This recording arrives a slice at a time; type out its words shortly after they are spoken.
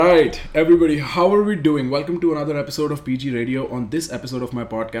Right, everybody, how are we doing? Welcome to another episode of PG Radio. On this episode of my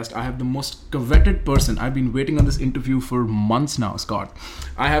podcast, I have the most coveted person. I've been waiting on this interview for months now, Scott.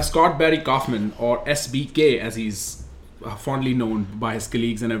 I have Scott Barry Kaufman, or SBK as he's fondly known by his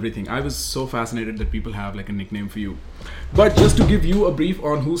colleagues and everything. I was so fascinated that people have like a nickname for you. But just to give you a brief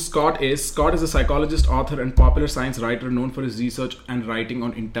on who Scott is a psychologist, author, and popular science writer known for his research and writing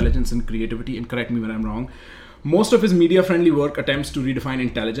on intelligence and creativity. And correct me when I'm wrong. Most of his media-friendly work attempts to redefine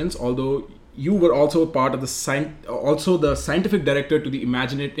intelligence, although you were also part of the scientific director to the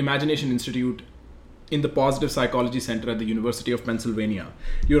Imagination Institute in the Positive Psychology Center at the University of Pennsylvania.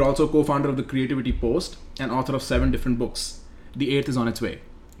 You're also co-founder of the Creativity Post and author of 7 different books. The 8th is on its way.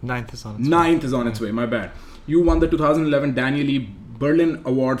 9th is on its way. 9th is on its way, my bad. You won the 2011 Daniel E. Berlin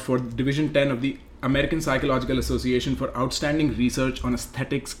Award for Division 10 of the American Psychological Association for outstanding research on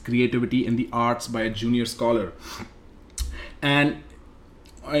aesthetics, creativity, and the arts by a junior scholar. And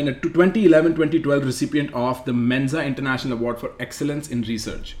in a 2011-2012 recipient of the Mensa International Award for Excellence in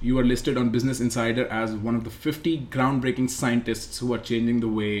Research. You are listed on Business Insider as one of the 50 groundbreaking scientists who are changing the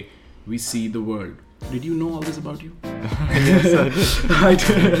way we see the world. Did you know all this about you? Yes, I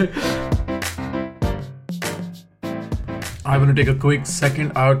did. I want to take a quick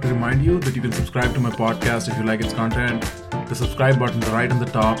second out to remind you that you can subscribe to my podcast if you like its content. The subscribe button right on the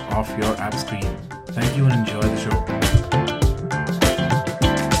top of your app screen. Thank you and enjoy the show.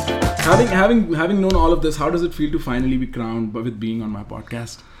 Having known all of this, how does it feel to finally be crowned with being on my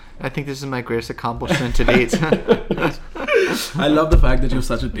podcast? I think this is my greatest accomplishment to date. I love the fact that you have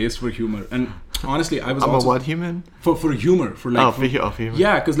such a taste for humor, and honestly, I was I'm also a what human? For humor, for humor.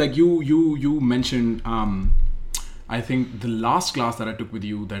 Yeah, because like you mentioned. I think the last class that I took with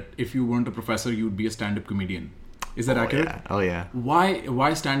you, that if you weren't a professor, you'd be a stand-up comedian. Is that accurate? Yeah. Oh, yeah.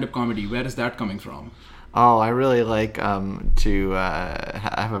 Why stand-up comedy? Where is that coming from? Oh, I really like to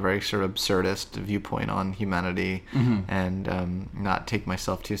have a very sort of absurdist viewpoint on humanity and not take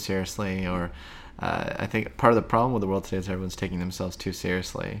myself too seriously. Or I think part of the problem with the world today is everyone's taking themselves too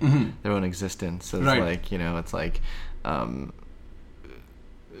seriously, their own existence. So it's like, adding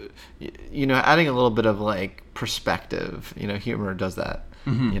a little bit of like perspective, humor does that,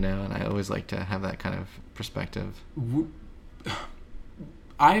 and I always like to have that kind of perspective.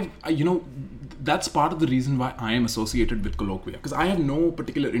 That's part of the reason why I am associated with Colloquia, because I have no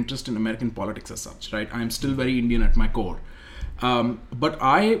particular interest in American politics as such, right? I am still very Indian at my core. But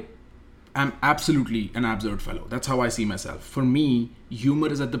I am absolutely an absurd fellow. That's how I see myself. For me,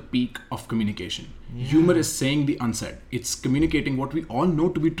 humor is at the peak of communication. Yeah. Humor is saying the unsaid. It's communicating what we all know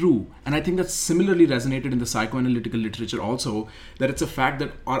to be true. And I think that's similarly resonated in the psychoanalytical literature also, that it's a fact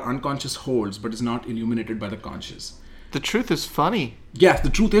that our unconscious holds but is not illuminated by the conscious. The truth is funny. Yes, the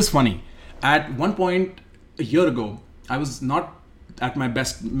truth is funny. At one point a year ago, I was not at my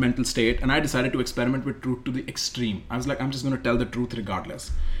best mental state, and I decided to experiment with truth to the extreme. I was like, I'm just going to tell the truth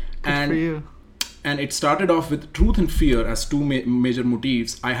regardless. Good for you. And it started off with truth and fear as 2 major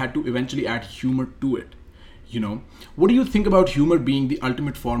motifs. I had to eventually add humor to it. What do you think about humor being the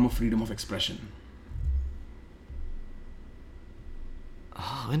ultimate form of freedom of expression?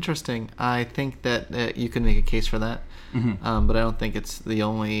 Oh, interesting. I think that you can make a case for that, but I don't think it's the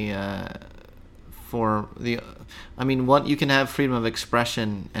only form. You can have freedom of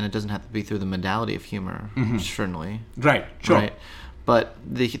expression, and it doesn't have to be through the modality of humor, certainly. Right. Sure. Right. But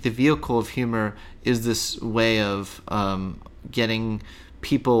the vehicle of humor is this way of getting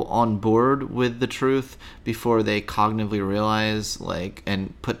people on board with the truth before they cognitively realize,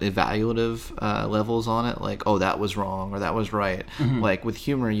 and put evaluative levels on it, like, oh, that was wrong or that was right. Like with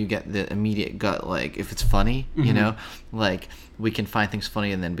humor, you get the immediate gut, like if it's funny, like we can find things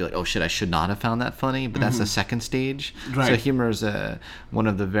funny and then be like, oh shit, I should not have found that funny. But that's the second stage. Right. So humor is one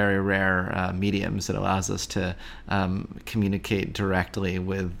of the very rare mediums that allows us to communicate directly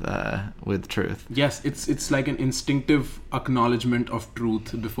with truth. Yes, it's like an instinctive acknowledgement of truth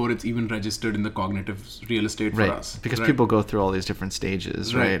before it's even registered in the cognitive real estate for us. Because people go through all these different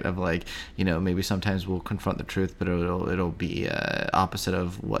stages, right? Of like, maybe sometimes we'll confront the truth, but it'll be opposite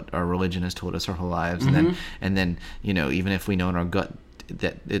of what our religion has told us our whole lives, and then even if we know in our gut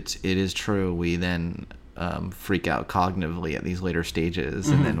that it is true, we then freak out cognitively at these later stages,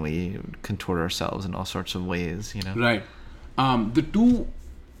 and then we contort ourselves in all sorts of ways. Right. The 2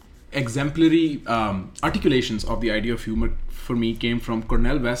 exemplary articulations of the idea of humor for me came from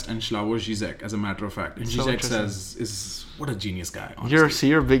Cornel West and Slavoj Žižek, as a matter of fact. And Žižek says, what a genius guy, honestly.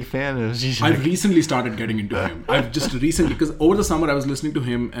 You're a big fan of Žižek. I've recently started getting into him. I've just recently, because over the summer I was listening to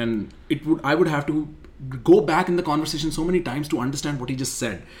him, and I would have to go back in the conversation so many times to understand what he just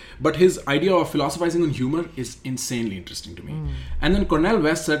said. But his idea of philosophizing on humor is insanely interesting to me. And then Cornel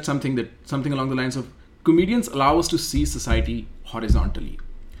West said something along the lines of, comedians allow us to see society horizontally.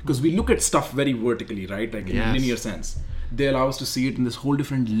 Because we look at stuff very vertically, right? Like in a linear sense. They allow us to see it in this whole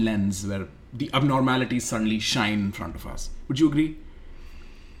different lens where the abnormalities suddenly shine in front of us. Would you agree?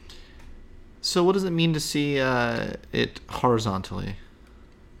 So what does it mean to see it horizontally?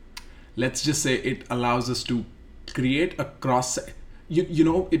 Let's just say it allows us to create a cross.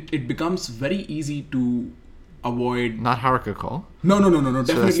 It becomes very easy to avoid. Not hierarchical. No.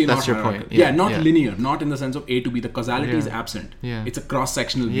 Definitely that's not your hierarchical. point. Yeah, not yeah. linear. Not in the sense of A to B. The causality is absent. Yeah. It's a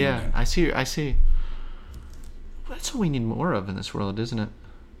cross-sectional view. Yeah, then. I see. That's what we need more of in this world, isn't it?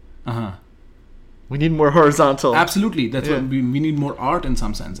 Uh-huh. We need more horizontal. Absolutely. That's what we need more art in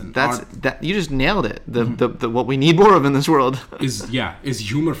some sense. And art you just nailed it. The what we need more of in this world is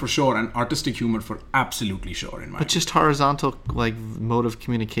humor for sure, and artistic humor for absolutely sure in my But just horizontal like mode of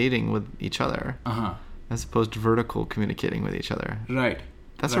communicating with each other. Uh-huh. As opposed to vertical communicating with each other. Right.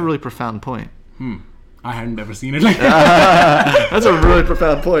 That's a really profound point. I hadn't ever seen it like that. That's a really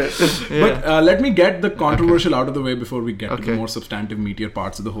profound point. But let me get the controversial out of the way before we get to the more substantive, meatier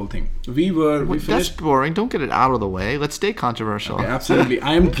parts of the whole thing. We finished. That's boring. Don't get it out of the way. Let's stay controversial. Okay, absolutely.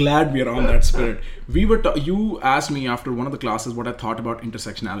 I am glad we are on that spirit. You asked me after one of the classes what I thought about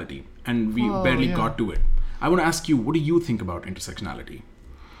intersectionality, and we barely got to it. I want to ask you, what do you think about intersectionality?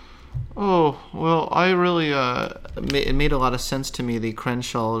 Oh, well, I really, it made a lot of sense to me, the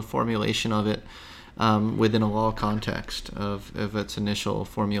Crenshaw formulation of it within a law context of its initial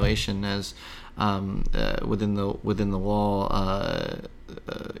formulation as within the law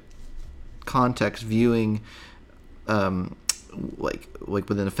context, viewing like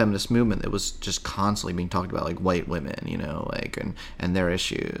within a feminist movement that was just constantly being talked about, like white women, and their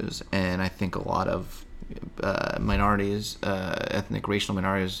issues. And I think a lot of minorities, ethnic, racial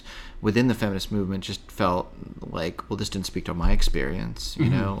minorities within the feminist movement just felt like, well, this didn't speak to my experience.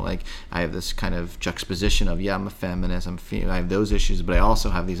 Like I have this kind of juxtaposition of, I'm a feminist, I have those issues, but I also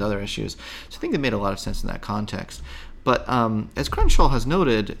have these other issues. So I think it made a lot of sense in that context. But as Crenshaw has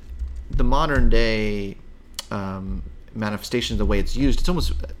noted, the modern day manifestations, the way it's used, it's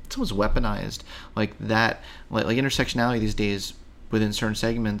almost weaponized, like that, like intersectionality these days within certain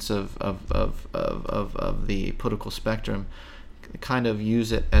segments of the political spectrum, kind of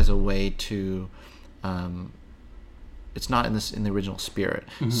use it as a way to. It's not in the original spirit.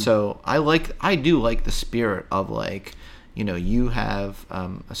 So I do like the spirit of, like, you have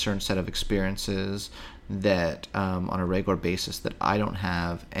a certain set of experiences that on a regular basis that I don't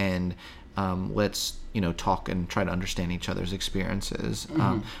have, and let's talk and try to understand each other's experiences.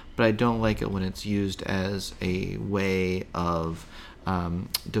 But I don't like it when it's used as a way of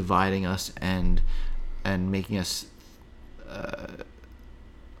dividing us and making us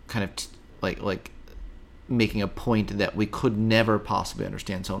kind of like making a point that we could never possibly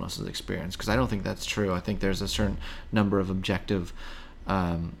understand someone else's experience, because I don't think that's true. I think there's a certain number of objective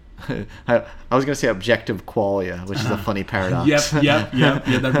I was going to say objective qualia, which is a funny paradox. Yep.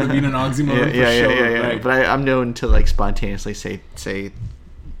 That would have been an oxymoron for sure. Yeah. Right. But I'm known to like spontaneously say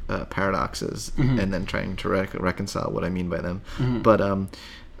paradoxes and then trying to reconcile what I mean by them. But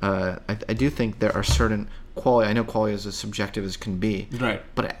I do think there are certain qualia. I know qualia is as subjective as can be. Right.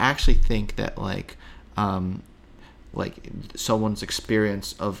 But I actually think that like someone's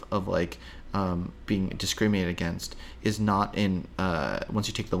experience of being discriminated against is not in once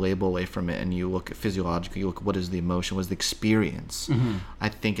you take the label away from it and you look at physiologically, you look at what is the emotion, what is the experience. I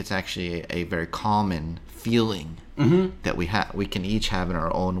think it's actually a very common feeling that we can each have in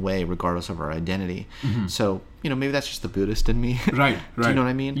our own way, regardless of our identity. So maybe that's just the Buddhist in me. Right. Do you know what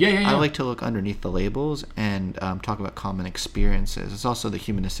I mean? Yeah. I like to look underneath the labels and talk about common experiences. It's also the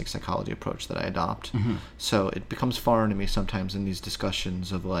humanistic psychology approach that I adopt. So it becomes foreign to me sometimes in these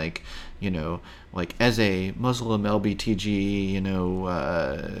discussions of like as a Muslim LBTG,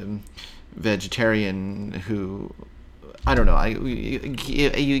 vegetarian who, I don't know,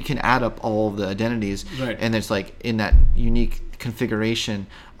 you can add up all of the identities, right, and it's like in that unique configuration,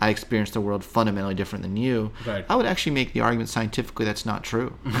 I experience the world fundamentally different than you. Right. I would actually make the argument scientifically that's not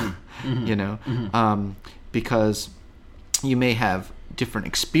true. Because you may have different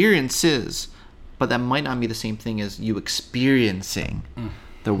experiences, but that might not be the same thing as you experiencing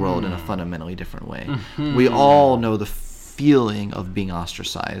the world in a fundamentally different way. We all know the feeling of being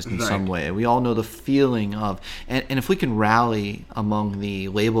ostracized in some way. We all know the feeling of, and if we can rally among the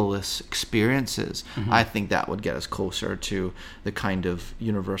labelless experiences, I think that would get us closer to the kind of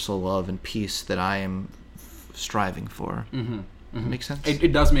universal love and peace that I am striving for. Make sense?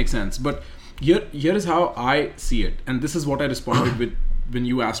 It does make sense, but Here is how I see it, and this is what I responded with when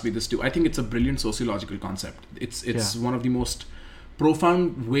you asked me this too. I think it's a brilliant sociological concept. It's one of the most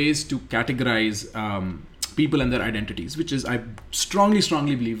profound ways to categorize people and their identities, which is, I strongly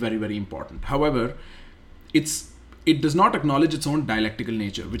believe, very, very important. However, it does not acknowledge its own dialectical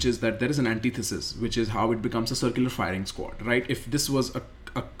nature, which is that there is an antithesis, which is how it becomes a circular firing squad, right? If this was a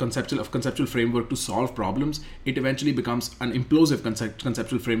conceptual framework to solve problems, it eventually becomes an implosive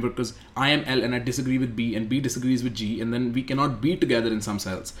conceptual framework, because I am L and I disagree with B and B disagrees with G, and then we cannot be together in some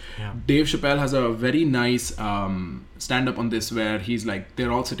cells. Yeah. Dave Chappelle has a very nice stand-up on this, where he's like,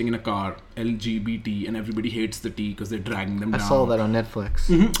 they're all sitting in a car, LGBT, and everybody hates the T because they're dragging them down. I saw that on Netflix.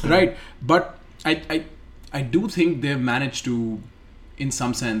 Right. But I do think they've managed to, in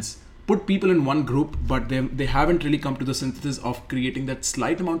some sense, put people in one group, but they haven't really come to the synthesis of creating that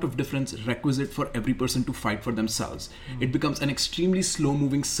slight amount of difference requisite for every person to fight for themselves. It becomes an extremely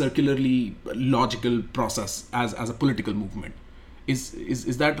slow-moving, circularly logical process as a political movement.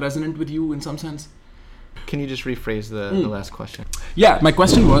 Is that resonant with you in some sense? Can you just rephrase the last question? Yeah, my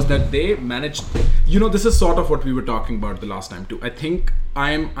question was that they managed, this is sort of what we were talking about the last time too. I think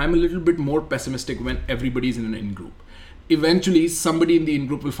I'm a little bit more pessimistic when everybody's in an in-group. Eventually, somebody in the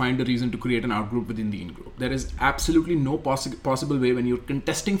in-group will find a reason to create an out-group within the in-group. There is absolutely no possible way when you're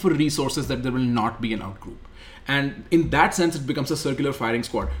contesting for resources that there will not be an out-group. And in that sense, it becomes a circular firing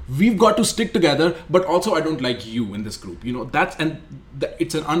squad. We've got to stick together, but also I don't like you in this group. It's an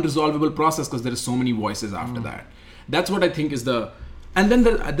unresolvable process because there is so many voices after that. That's what I think is the... And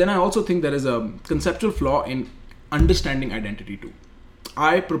then I also think there is a conceptual flaw in understanding identity too.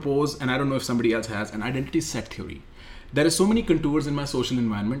 I propose, and I don't know if somebody else has, an identity set theory. There are so many contours in my social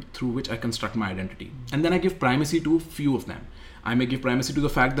environment through which I construct my identity. And then I give primacy to a few of them. I may give primacy to the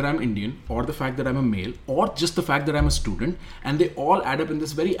fact that I'm Indian, or the fact that I'm a male, or just the fact that I'm a student. And they all add up in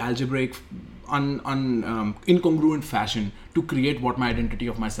this very algebraic, incongruent fashion to create what my identity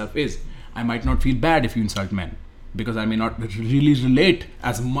of myself is. I might not feel bad if you insult men, because I may not really relate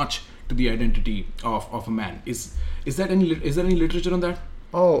as much to the identity of a man. Is there any literature on that?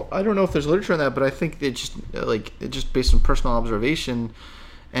 Oh, I don't know if there's literature on that, but I think it just based on personal observation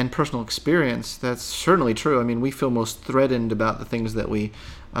and personal experience, that's certainly true. I mean, we feel most threatened about the things that the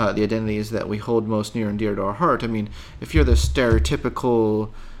identities that we hold most near and dear to our heart. I mean, if you're the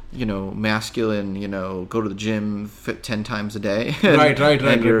stereotypical, masculine, go to the gym, fit 10 times a day. Right.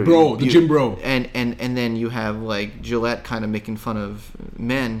 Bro, the gym bro. And then you have like Gillette kind of making fun of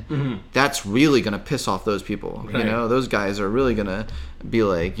men. That's really going to piss off those people. Right. Those guys are really going to be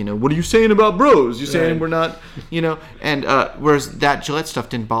like, what are you saying about bros? You're saying we're not, and whereas that Gillette stuff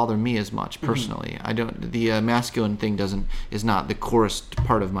didn't bother me as much personally. I don't, the masculine thing is not the corest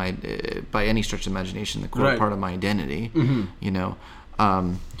part of my, by any stretch of imagination, the core part of my identity,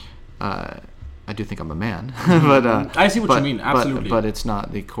 I do think I'm a man, but I see what you mean. Absolutely, but it's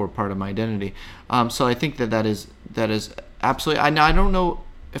not the core part of my identity. So I think that is absolutely. I don't know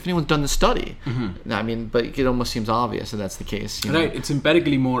if anyone's done the study. I mean, but it almost seems obvious that that's the case. Right. It's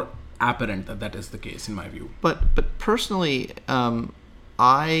empirically more apparent that is the case, in my view. But personally,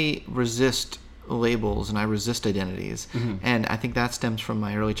 I resist labels and I resist identities, and I think that stems from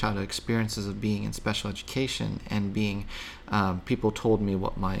my early childhood experiences of being in special education and being people told me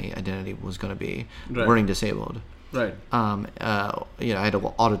what my identity was going to be, learning disabled. Right. I had an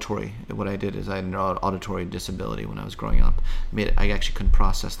auditory. What I did is I had an auditory disability when I was growing up. I actually couldn't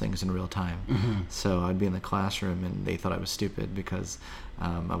process things in real time. So I'd be in the classroom and they thought I was stupid because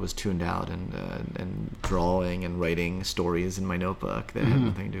I was tuned out and drawing and writing stories in my notebook that had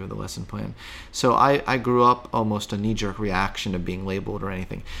nothing to do with the lesson plan. So I grew up almost a knee-jerk reaction to being labeled or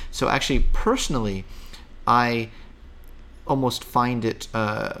anything. So actually, personally, I almost find it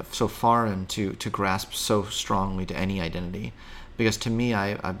so foreign to grasp so strongly to any identity, because to me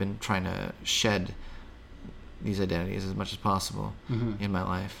I've been trying to shed these identities as much as possible in my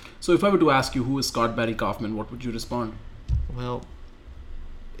life. So if I were to ask you who is Scott Barry Kaufman, what would you respond? Well,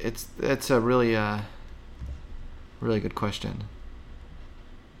 it's a really really good question.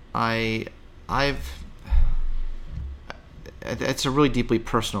 It's a really deeply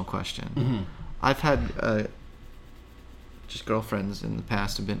personal question. I've had just girlfriends in the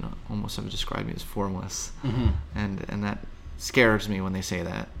past have described me as formless, and that scares me when they say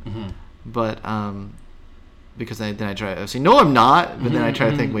that. But because then I try to say no, I'm not. But then I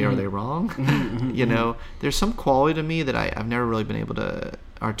try to think, wait, are they wrong? There's some quality to me that I've never really been able to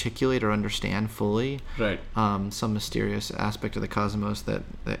articulate or understand fully. Right. Some mysterious aspect of the cosmos that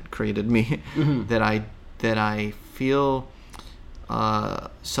created me. that I feel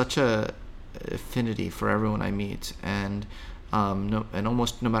such a affinity for everyone I meet, and and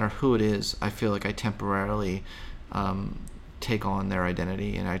almost no matter who it is, I feel like I temporarily take on their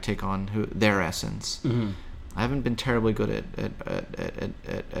identity and I take on their essence. I haven't been terribly good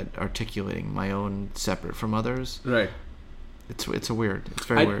at articulating my own separate from others. Right. It's weird. It's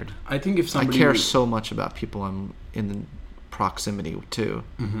very weird. I think if somebody I care so much about people I'm in proximity to,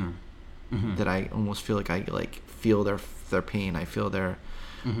 that I almost feel like I feel their pain. I feel their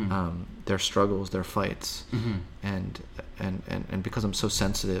struggles, their fights, and because I'm so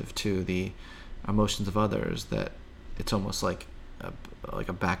sensitive to the emotions of others, that it's almost like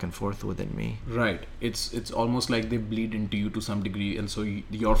a back and forth within me. Right. It's almost like they bleed into you to some degree, and so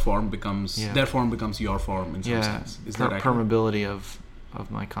your form becomes their form becomes your form in some sense. Is that accurate? Permeability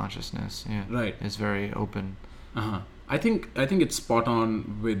of my consciousness. Yeah. Right. Is very open. I think it's spot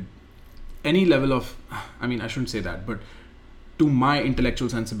on with any level of. I mean, I shouldn't say that, but to my intellectual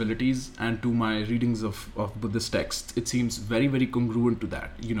sensibilities and to my readings of Buddhist texts, it seems very, very congruent to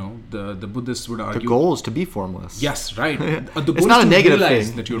that. You know, the Buddhists would argue the goal is to be formless. Yes, right. The It's goal not is a to negative realize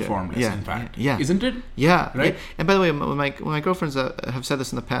thing that you're formless. In fact, isn't it? Yeah. Right. And by the way, when my girlfriends have said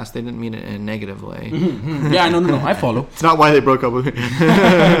this in the past, they didn't mean it in a negative way. Yeah, no. I follow. It's not why they broke up with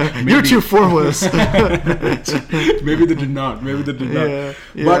me. You're too formless. Maybe they did not. Yeah.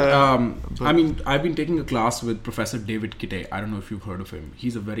 But I mean, I've been taking a class with Professor David Kitte. I don't know if you've heard of him.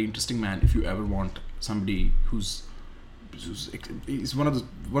 He's a very interesting man. If you ever want somebody he's one of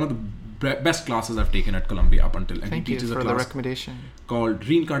the best classes I've taken at Columbia up until, and Thank he teaches you for a class the recommendation called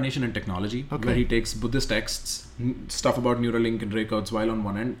Reincarnation and Technology, where he takes Buddhist texts, stuff about Neuralink and Ray Kurzweil on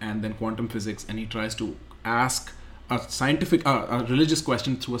one end, and then quantum physics, and he tries to ask a religious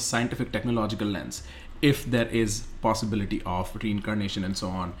question through a scientific technological lens, if there is possibility of reincarnation and so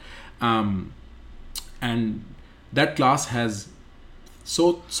on. And that class has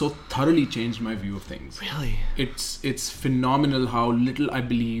so thoroughly changed my view of things. Really? It's phenomenal how little I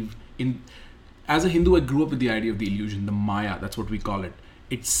believe in. As a Hindu, I grew up with the idea of the illusion, the Maya, that's what we call it.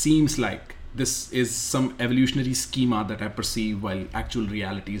 It seems like this is some evolutionary schema that I perceive, while actual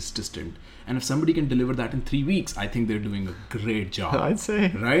reality is distant. And if somebody can deliver that in 3 weeks, I think they're doing a great job. I'd say.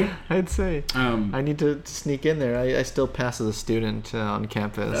 Right? I'd say. I need to sneak in there. I still pass as a student on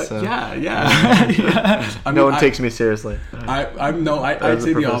campus. So. No one takes me seriously. I'd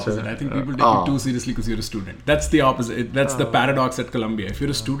say the opposite. I think people take you too seriously because you're a student. That's the opposite. That's the paradox at Columbia. If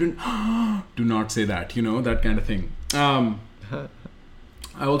you're a student, do not say that. You know, that kind of thing.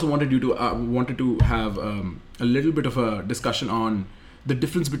 I also wanted to have a little bit of a discussion on the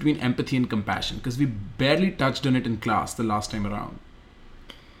difference between empathy and compassion, because we barely touched on it in class the last time around.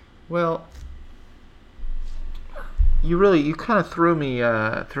 Well, you kind of threw me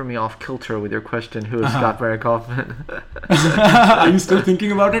off kilter with your question. Who is Scott Barry Kaufman? Are you still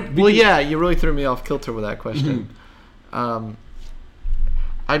thinking about it? Well, yeah, you really threw me off kilter with that question. I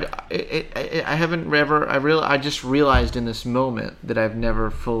just realized in this moment that I've never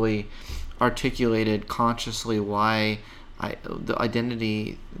fully articulated consciously why the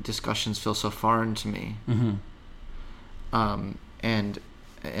identity discussions feel so foreign to me. And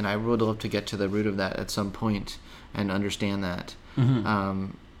I would love to get to the root of that at some point and understand that.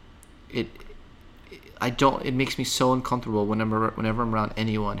 It makes me so uncomfortable whenever I'm around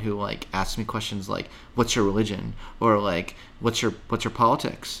anyone who asks me questions like, what's your religion, or what's your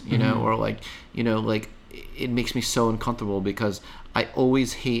politics, you know, or it makes me so uncomfortable because I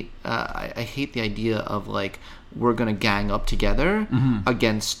always hate I hate the idea of we're gonna gang up together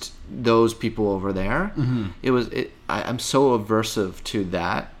against those people over there. I'm so aversive to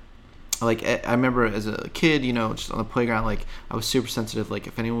that. I remember as a kid, you know, just on the playground, I was super sensitive.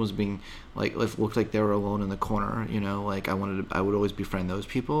 If anyone was being if it looked like they were alone in the corner, you know, I would always befriend those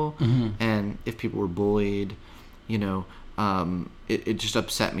people. And if people were bullied, you know, it just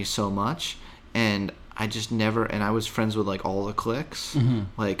upset me so much. And I just never, and I was friends with all the cliques.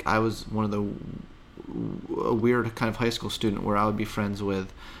 I was one of a weird kind of high school student where I would be friends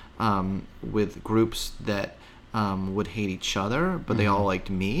with groups that would hate each other, but they all liked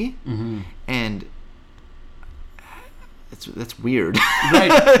me. And that's weird.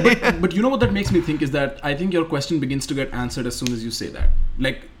 Right. But you know what that makes me think is that I think your question begins to get answered as soon as you say that.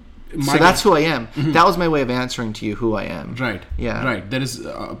 So that's who I am. That was my way of answering to you who I am. Right. Yeah. Right. There is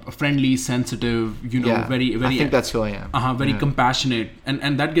a friendly, sensitive, you know, very, very. I think that's who I am. Very compassionate,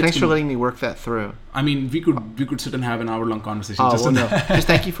 and that gets. Thanks for letting me work that through. I mean, we could sit and have an hour-long conversation. Just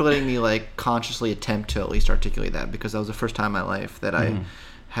thank you for letting me consciously attempt to at least articulate that, because that was the first time in my life that I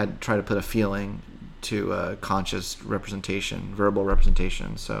had tried to put a feeling to conscious representation, verbal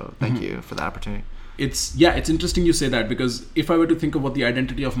representation. So thank you for the opportunity. It's interesting you say that, because if I were to think of what the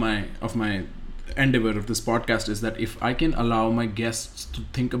identity of my endeavor of this podcast is that if I can allow my guests to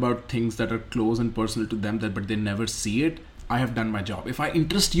think about things that are close and personal to them, but they never see it, I have done my job. If I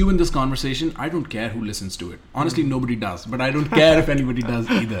interest you in this conversation, I don't care who listens to it. Honestly, nobody does, but I don't care if anybody does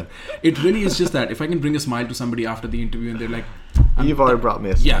either. It really is just that if I can bring a smile to somebody after the interview and they're like, you've already brought me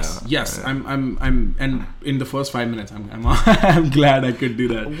a smile. Yes. I'm, and in the first 5 minutes, I'm glad I could do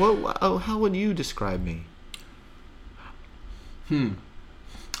that. How would you describe me?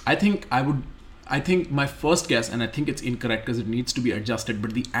 I think my first guess, and I think it's incorrect because it needs to be adjusted,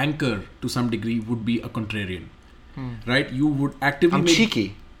 but the anchor to some degree would be a contrarian. Right? You would actively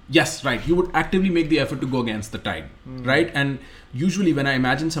cheeky. Yes, right. You would actively make the effort to go against the tide. Right? And usually when I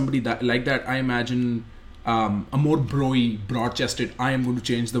imagine somebody like that, I imagine a more broy, broad-chested, I am going to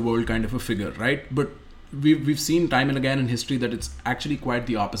change the world kind of a figure, right? But we've seen time and again in history that it's actually quite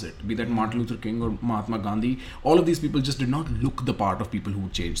the opposite. Be that Martin Luther King or Mahatma Gandhi, all of these people just did not look the part of people who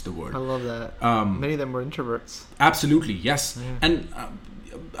would change the world. I love that. Many of them were introverts. Absolutely, yes. Yeah. And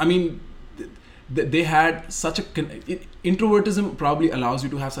I mean, they had such a introvertism probably allows you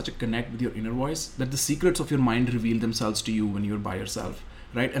to have such a connect with your inner voice that the secrets of your mind reveal themselves to you when you're by yourself,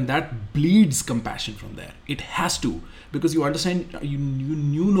 right? And that bleeds compassion from there. It has to, because you understand you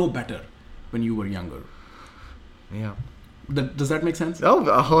knew no better when you were younger. Yeah. Does that make sense? Oh,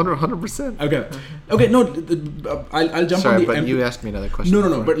 100%. Okay. No, I'll jump. Sorry, on the. But you asked me another question.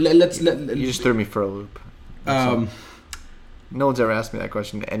 No. But let's. You just threw me for a loop. No one's ever asked me that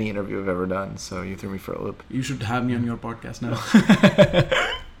question in any interview I've ever done, so you threw me for a loop. You should have me on your podcast now.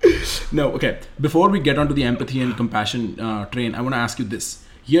 No, okay. Before we get onto the empathy and compassion train, I want to ask you this.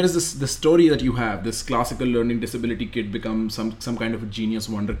 Here is the story that you have. This classical learning disability kid becomes some kind of a genius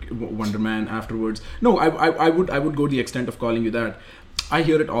wonder man afterwards. No, I would go the extent of calling you that. I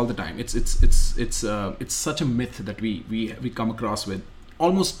hear it all the time. It's such a myth that we come across with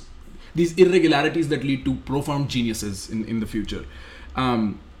almost these irregularities that lead to profound geniuses in the future.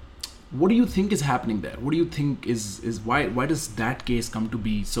 What do you think is happening there? What do you think is why does that case come to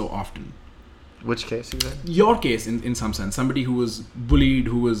be so often? Which case exactly? Your case, in some sense, somebody who was bullied,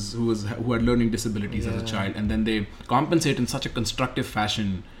 who had learning disabilities as a child, and then they compensate in such a constructive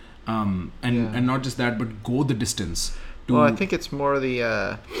fashion, and not just that, but go the distance. Well, I think it's more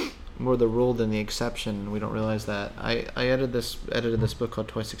the rule than the exception. We don't realize that. I edited this book called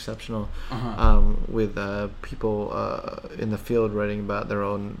Twice Exceptional, with people in the field writing about their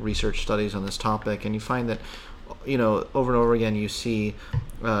own research studies on this topic, and you find that, over and over again, you see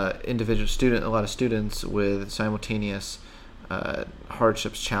a lot of students with simultaneous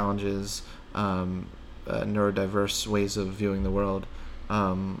hardships, challenges, neurodiverse ways of viewing the world,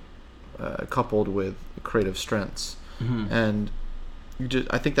 coupled with creative strengths. And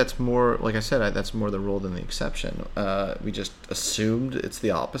I think that's more, like I said, that's more the rule than the exception. We just assumed it's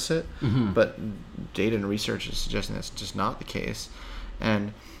the opposite, but data and research is suggesting that's just not the case.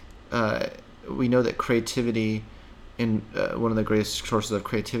 And we know that creativity, one of the greatest sources of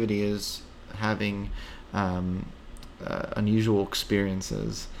creativity is having unusual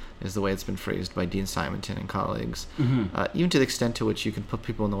experiences, is the way it's been phrased by Dean Simonton and colleagues. Even to the extent to which you can put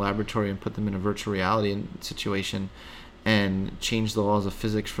people in the laboratory and put them in a virtual reality situation and change the laws of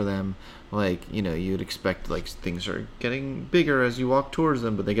physics for them. Like, you'd expect, like, things are getting bigger as you walk towards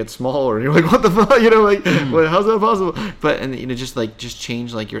them, but they get smaller, and you're like, what the fuck? Well, how's that possible? But, and just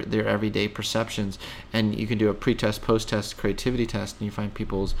change, like, their everyday perceptions. And you can do a pre-test, post-test creativity test, and you find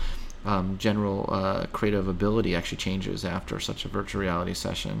people's general creative ability actually changes after such a virtual reality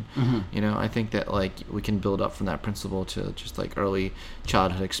session. I think that, like, we can build up from that principle to just, like, early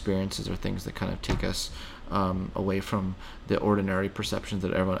childhood experiences or things that kind of take us away from the ordinary perceptions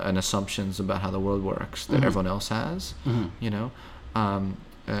that everyone and assumptions about how the world works that everyone else has.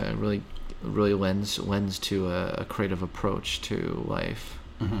 Really lends to a creative approach to life.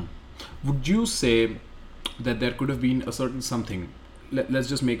 Would you say that there could have been a certain something? Let's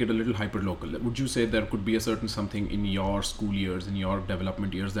just make it a little hyper local. Would you say there could be a certain something in your school years, in your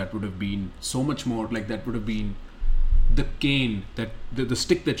development years, that would have been so much more, like, that would have been the cane, that the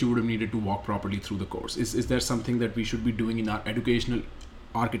stick that you would have needed to walk properly through the course? Is there something that we should be doing in our educational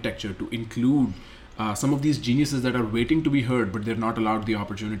architecture to include some of these geniuses that are waiting to be heard, but they're not allowed the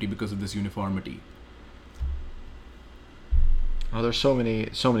opportunity because of this uniformity? Oh, there's so many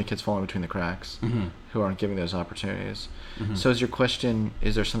kids falling between the cracks who aren't giving those opportunities. So is your question,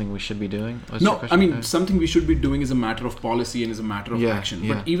 is there something we should be doing? No, I mean, something we should be doing is a matter of policy and is a matter of action.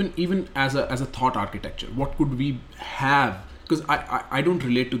 But even as a thought architecture, what could we have? Because I don't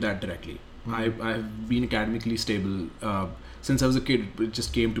relate to that directly. I've been academically stable since I was a kid. It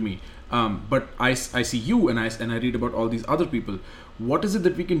just came to me. But I see you and I read about all these other people. what is it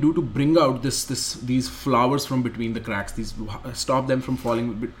that we can do to bring out these flowers from between the cracks, stop them from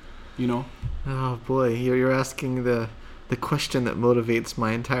falling, you know? Oh boy, you're asking the question that motivates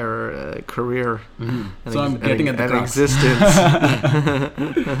my entire career. So I'm getting at the crux. Existence.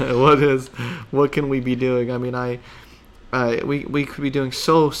 What can we be doing? I mean, we could be doing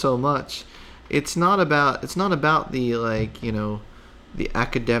so much. It's not about the, like, you know, the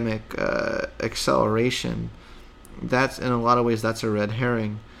academic acceleration. That's, in a lot of ways, that's a red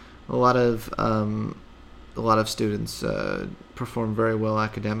herring. A lot of students perform very well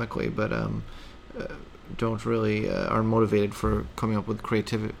academically, but don't really are motivated for coming up with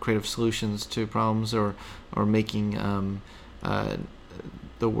creative solutions to problems, or making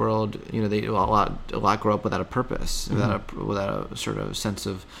the world, you know, they a lot grow up without a purpose, without a sort of sense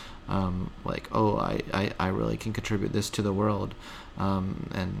of like, oh, I really can contribute this to the world,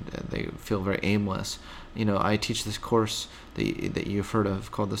 and they feel very aimless. You know, I teach this course that you've heard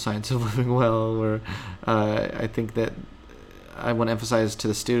of called The Science of Living Well, where I think that I want to emphasize to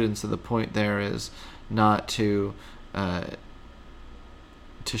the students that the point there is not to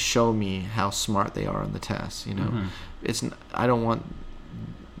show me how smart they are on the test. You know, I don't want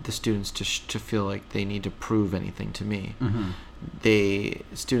the students to feel like they need to prove anything to me.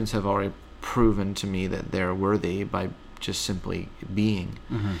 Students have already proven to me that they're worthy by just simply being.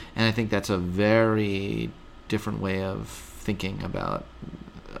 And I think that's a very different way of thinking about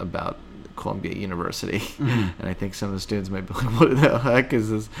Columbia University. And I think some of the students might be like, what the heck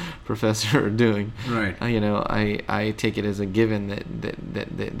is this professor doing? Right. You know, I take it as a given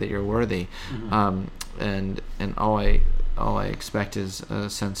that you're worthy. And all I expect is a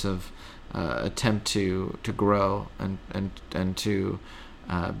sense of attempt to grow and to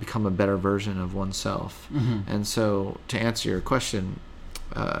become a better version of oneself. And so, to answer your question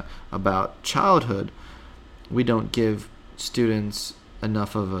about childhood, we don't give students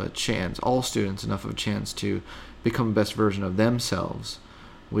enough of a chance, all students enough of a chance to become the best version of themselves.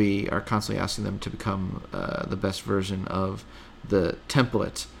 We are constantly asking them to become the best version of the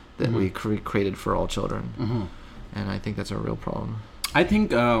template that we created for all children. And I think that's a real problem. I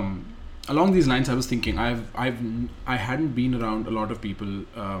think along these lines, I was thinking, I hadn't been around a lot of people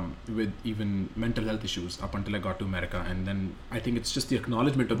with even mental health issues up until I got to America, and then I think it's just the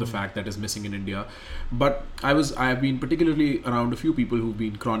acknowledgement of the fact that is missing in India. But I have been particularly around a few people who've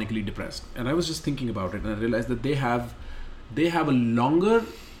been chronically depressed, and I was just thinking about it, and I realized that they have a longer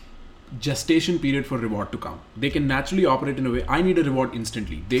gestation period for reward to come. They can naturally operate in a way, I need a reward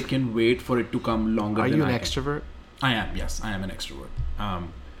instantly. They can wait for it to come longer. Are than you an I extrovert? Can. I am, yes, I am an extrovert.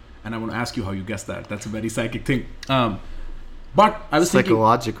 And I want to ask you how you guessed that. That's a very psychic thing. But I was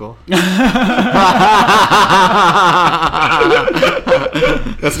psychological.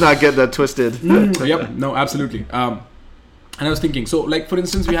 Let's not get that twisted. Yep. No, absolutely. And I was thinking, so, like, for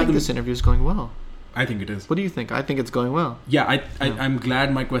instance, I think this interview is going well. I think it is. What do you think? I think it's going well. Yeah, I'm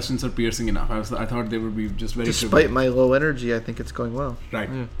glad my questions are piercing enough. I thought they would be just very Despite my low energy, I think it's going well. Right.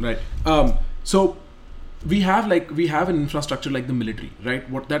 Yeah. Right. So we have an infrastructure like the military, right?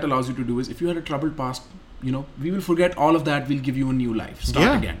 What that allows you to do is, if you had a troubled past, you know, we will forget all of that. We'll give you a new life.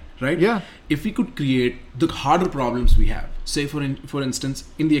 Start again, right? Yeah. If we could create the harder problems we have, say for instance,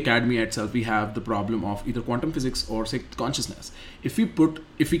 in the academy itself, we have the problem of either quantum physics or, say, consciousness. If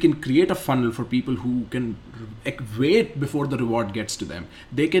we can create a funnel for people who can wait before the reward gets to them,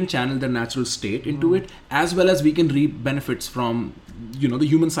 they can channel their natural state into it, as well as we can reap benefits from, you know, the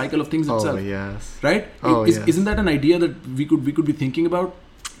human cycle of things itself. Oh yes. Right? Yes. Isn't that an idea that we could be thinking about?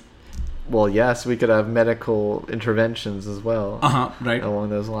 Well, yes, we could have medical interventions as well. Right. Along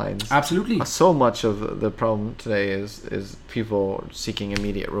those lines. Absolutely. So much of the problem today is people seeking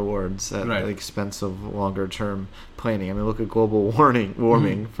immediate rewards at the expense of longer term planning. I mean, look at global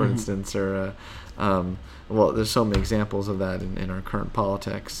warming, for instance, or well, there's so many examples of that in our current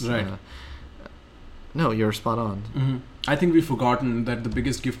politics. Right. No, you're spot on. I think we've forgotten that the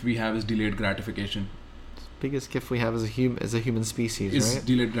biggest gift we have is delayed gratification. Biggest gift we have as a human species, is right?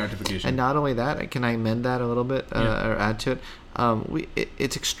 Delayed gratification. And not only that, can I amend that a little bit or add to it?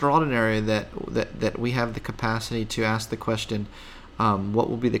 It's extraordinary that we have the capacity to ask the question, what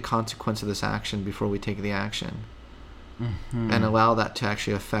will be the consequence of this action before we take the action, and allow that to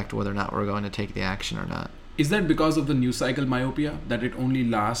actually affect whether or not we're going to take the action or not. Is that because of the news cycle myopia, that it only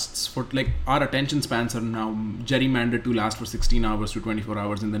lasts for, like, our attention spans are now gerrymandered to last for 16 hours to 24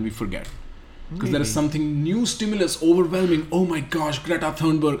 hours, and then we forget? Because there is something new stimulus, overwhelming. Oh my gosh, Greta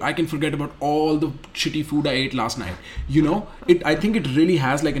Thunberg. I can forget about all the shitty food I ate last night. You know, I think it really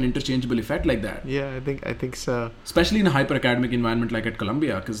has like an interchangeable effect like that. Yeah, I think so. Especially in a hyper academic environment like at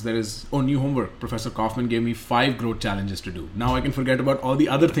Columbia, because there is new homework. Professor Kaufman gave me 5 growth challenges to do. Now I can forget about all the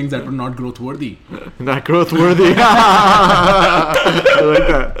other things that were not growth worthy. Not growth worthy. I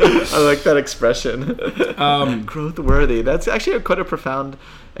like that expression. Growth worthy. That's actually quite a profound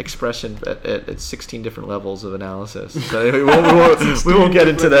expression at 16 different levels of analysis. So we won't get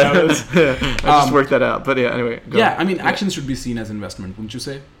into that. I just worked that out. But yeah, anyway. Yeah, I mean, actions should be seen as investment, wouldn't you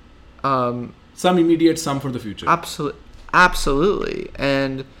say? Some immediate, some for the future. Absolutely.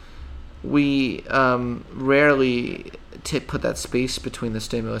 And we rarely put that space between the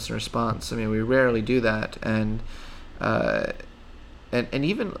stimulus and response. I mean, we rarely do that. And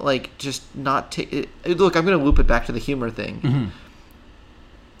even like just not take... Look, I'm going to loop it back to the humor thing. Mm-hmm.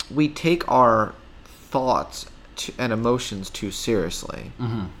 We take our thoughts and emotions too seriously.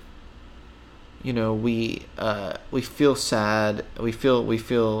 Mm-hmm. You know, we feel sad. We feel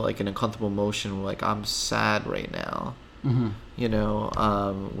like an uncomfortable emotion. We're like, I'm sad right now. Mm-hmm. You know,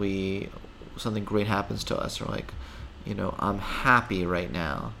 something great happens to us. We're like, you know, I'm happy right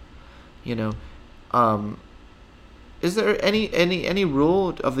now. You know, is there any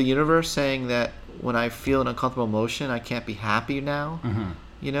rule of the universe saying that when I feel an uncomfortable emotion, I can't be happy now? Mm-hmm.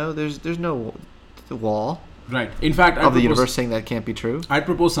 You know, there's no wall. Right. In fact, of the universe saying that can't be true. I'd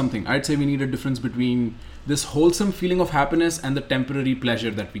propose something. I'd say we need a difference between this wholesome feeling of happiness and the temporary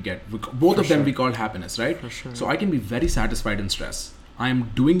pleasure that we get. Both of them we call happiness, right? For sure. So I can be very satisfied in stress. I am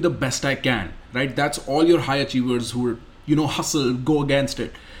doing the best I can, right? That's all your high achievers who are, you know, hustle, go against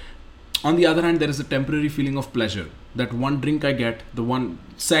it. On the other hand, there is a temporary feeling of pleasure. That one drink I get, the one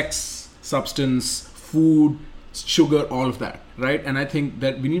sex, substance, food, sugar, all of that, right? And I think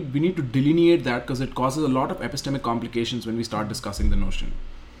that we need to delineate that because it causes a lot of epistemic complications when we start discussing the notion.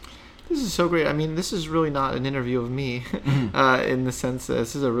 This is so great. I mean, this is really not an interview of me, in the sense that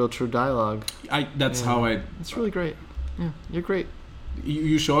this is a real true dialogue. How I... It's really great. Yeah, you're great.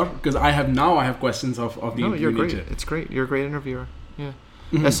 You sure? Because I have questions of the interview. No, you're great. Nature. It's great. You're a great interviewer. Yeah.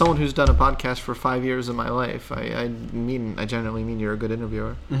 Mm-hmm. As someone who's done a podcast for 5 years of my life, I generally mean you're a good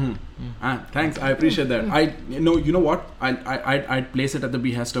interviewer. Mm-hmm. Yeah. Thanks, I appreciate that. Yeah. You know what? I'd place it at the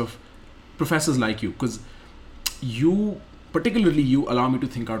behest of professors like you, because particularly you, allow me to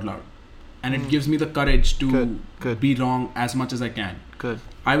think out loud, and it gives me the courage to be wrong as much as I can. Good.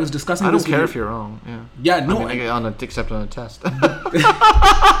 I was discussing. I don't care if you're wrong. Yeah. Yeah. No. Except on a test.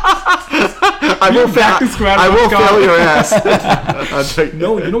 I will fail your ass.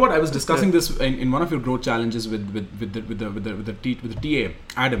 No, you know what? I was discussing this in one of your growth challenges with the TA,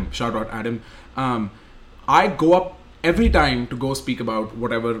 Adam. Shout out Adam. I go up every time to go speak about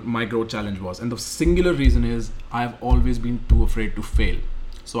whatever my growth challenge was, and the singular reason is I have always been too afraid to fail.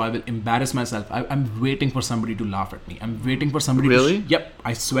 So I will embarrass myself. I'm waiting for somebody to laugh at me. I'm waiting for somebody Really? Yep,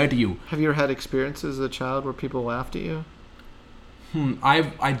 I swear to you. Have you ever had experiences as a child where people laughed at you?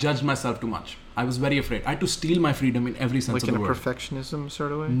 I judged myself too much. I was very afraid. I had to steal my freedom in every sense of the word. Like in a perfectionism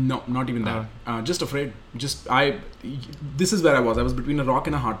sort of way? No, not even that. Just afraid. This is where I was. I was between a rock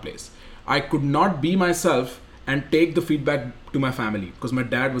and a hard place. I could not be myself and take the feedback to my family because my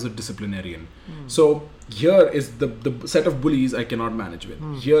dad was a disciplinarian. So here is the set of bullies I cannot manage with.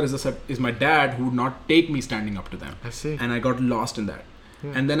 Here is my dad who would not take me standing up to them. I see. And I got lost in that.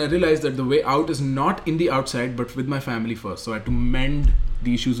 Yeah. And then I realized that the way out is not in the outside but with my family first. So I had to mend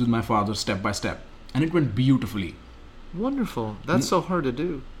the issues with my father step by step. And it went beautifully. Wonderful. That's so hard to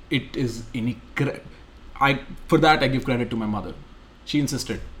do. It is incredible. For that I give credit to my mother. She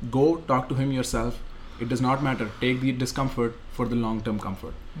insisted, go talk to him yourself. It does not matter. Take the discomfort for the long-term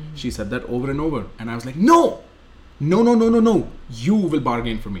comfort. She said that over and over. And I was like, no. You will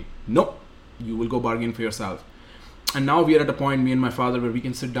bargain for me. No. You will go bargain for yourself. And now we are at a point, me and my father, where we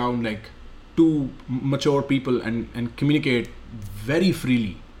can sit down like two mature people and communicate very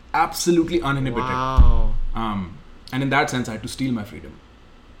freely. Absolutely uninhibited. Wow. And in that sense, I had to steal my freedom.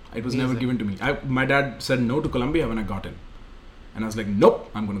 It was never given to me. My dad said no to Columbia when I got in. And I was like,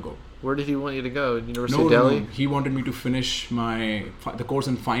 nope, I'm going to go. Where did he want you to go? University of Delhi? No. He wanted me to finish the course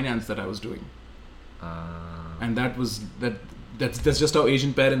in finance that I was doing. And that's just how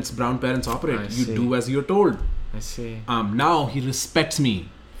Asian parents, brown parents operate. You do as you're told. I see. Now he respects me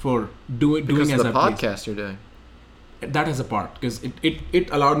for doing because as of the I podcast please. You're doing. That has a part because it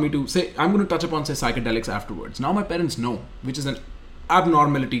allowed me to say I'm going to touch upon say psychedelics afterwards. Now my parents know, which is an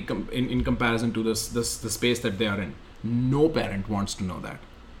abnormality in comparison to the space that they are in. No parent wants to know that,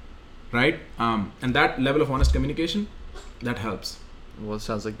 right? And that level of honest communication, that helps. Well, it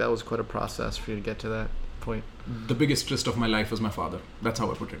sounds like that was quite a process for you to get to that point. The biggest trust of my life was my father. That's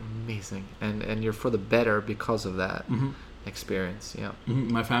how I put it. Amazing. And you're for the better because of that experience. Yeah.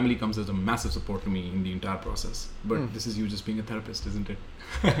 My family comes as a massive support to me in the entire process. But this is you just being a therapist, isn't it?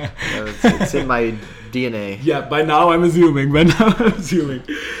 It's in my DNA. Yeah, by now I'm assuming.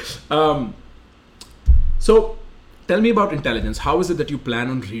 So, tell me about intelligence. How is it that you plan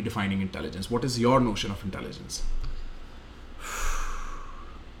on redefining intelligence? What is your notion of intelligence?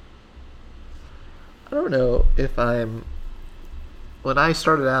 I don't know if when I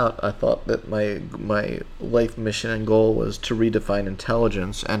started out, I thought that my life mission and goal was to redefine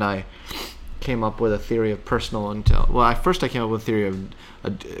intelligence, and I came up with a theory of personal intelligence. Well, I came up with a theory of,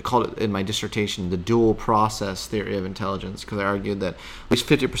 called it in my dissertation, the dual process theory of intelligence, because I argued that at least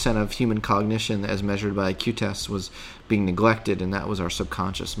 50% of human cognition as measured by IQ tests was being neglected, and that was our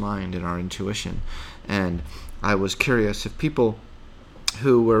subconscious mind and our intuition. And I was curious if people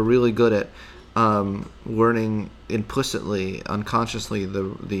who were really good at learning implicitly, unconsciously,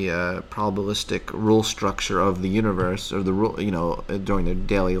 the probabilistic rule structure of the universe, or the rule, during their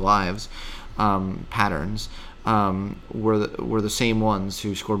daily lives, patterns, were the same ones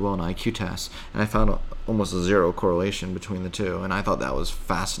who scored well on IQ tests, and I found almost a zero correlation between the two, and I thought that was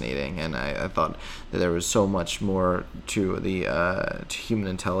fascinating, and I thought that there was so much more to the to human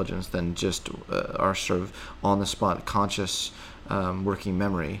intelligence than just our sort of on-the-spot conscious working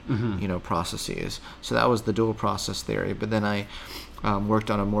memory, processes. So that was the dual process theory. But then I worked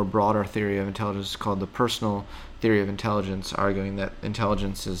on a more broader theory of intelligence called the personal theory of intelligence, arguing that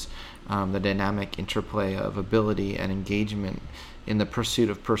intelligence is the dynamic interplay of ability and engagement in the pursuit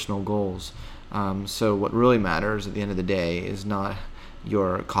of personal goals. So what really matters at the end of the day is not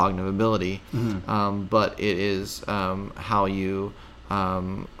your cognitive ability, but it is how you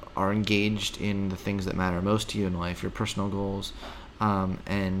are engaged in the things that matter most to you in life, your personal goals,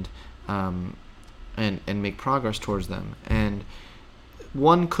 and make progress towards them. And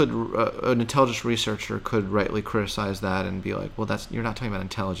one could, an intelligence researcher could rightly criticize that and be like, well, you're not talking about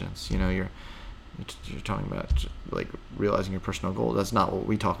intelligence. You're talking about like realizing your personal goal. That's not what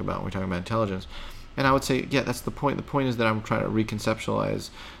we talk about when we talk about intelligence. And I would say, yeah, that's the point. The point is that I'm trying to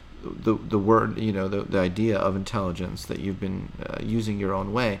reconceptualize the word, the idea of intelligence that you've been using your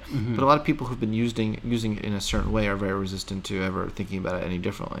own way. But a lot of people who've been using it in a certain way are very resistant to ever thinking about it any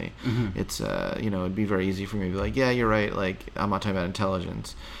differently. It's it'd be very easy for me to be like, yeah, you're right, like I'm not talking about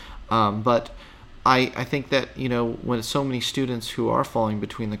intelligence. But I think that when so many students who are falling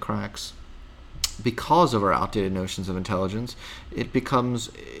between the cracks because of our outdated notions of intelligence, it becomes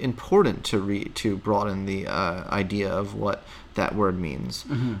important to broaden the idea of what that word means,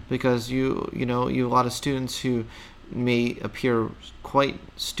 because you a lot of students who may appear quite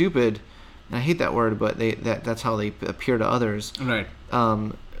stupid, and I hate that word, but that's how they appear to others, right?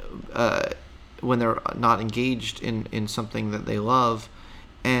 When they're not engaged in something that they love,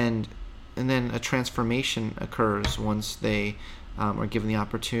 and then a transformation occurs once they are given the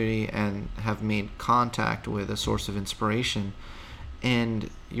opportunity and have made contact with a source of inspiration, and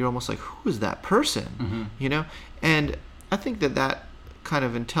you're almost like, who is that person? And I think that kind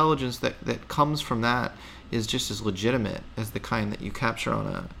of intelligence that comes from that is just as legitimate as the kind that you capture on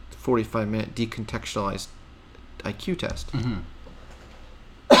a 45-minute decontextualized IQ test.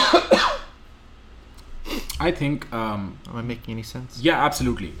 I think... am I making any sense? Yeah,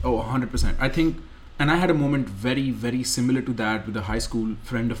 absolutely. Oh, 100%. I think... And I had a moment very, very similar to that with a high school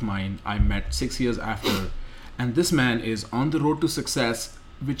friend of mine I met 6 years after. And this man is on the road to success,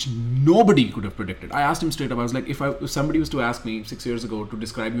 which nobody could have predicted. I asked him straight up. I was like, if somebody was to ask me 6 years ago to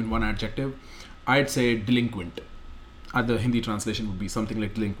describe you in one adjective, I'd say delinquent. The Hindi translation would be something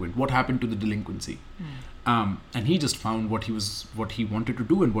like delinquent. What happened to the delinquency? And he just found what he wanted to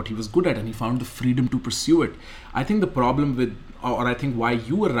do and what he was good at, and he found the freedom to pursue it. I think the problem with, or I think why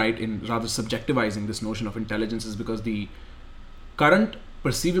you were right in rather subjectivizing this notion of intelligence, is because the current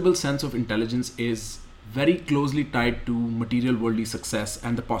perceivable sense of intelligence is very closely tied to material worldly success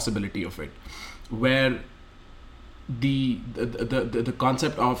and the possibility of it, where the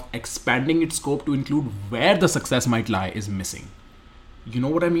concept of expanding its scope to include where the success might lie is missing. You know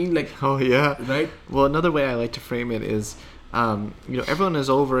what I mean? Like, oh yeah, right. Well, another way I like to frame it is, everyone is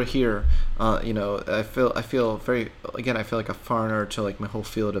over here. I feel very, again, I feel like a foreigner to like my whole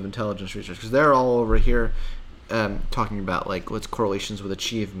field of intelligence research, because they're all over here talking about like what's correlations with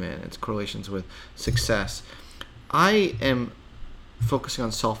achievement, it's correlations with success. I am focusing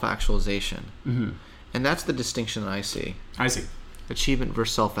on self-actualization. And that's the distinction that I see. Achievement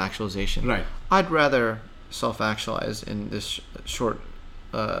versus self-actualization. Right. I'd rather self-actualize in this short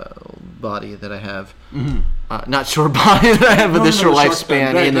body that I have. not short body that I have, but No, the no, short the short lifespan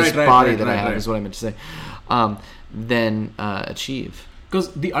span. Right, in this right, body right, that I right, have right. is what I meant to say. Then achieve.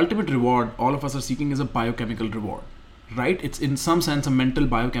 Because the ultimate reward all of us are seeking is a biochemical reward, right? It's in some sense a mental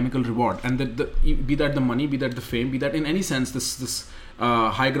biochemical reward, and be that the money, be that the fame, be that in any sense this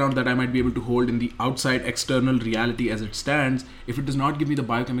high ground that I might be able to hold in the outside external reality as it stands. If it does not give me the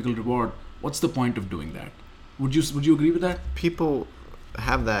biochemical reward, what's the point of doing that? Would you agree with that? People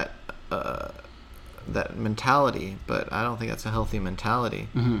have that mentality, but I don't think that's a healthy mentality.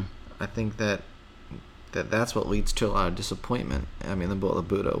 I think that's what leads to a lot of disappointment. I mean, the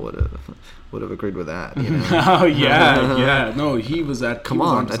Buddha would have agreed with that. You know? Oh yeah. No, he was at. Come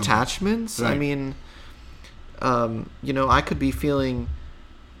on, attachments. Right. I mean, I could be feeling.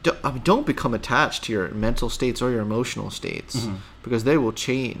 Don't become attached to your mental states or your emotional states, because they will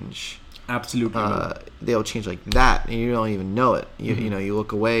change. Absolutely. They'll change like that, and you don't even know it. You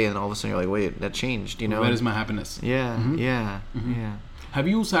look away, and all of a sudden you're like, wait, that changed. Where is my happiness? Yeah. Have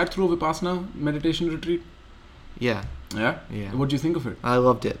you sat through a Vipassana meditation retreat? Yeah. Yeah? Yeah. What do you think of it? I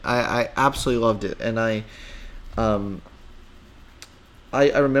loved it. I absolutely loved it. And I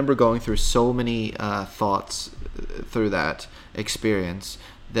remember going through so many thoughts through that experience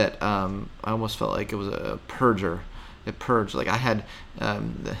that I almost felt like it was a purger. It purged. Like I had...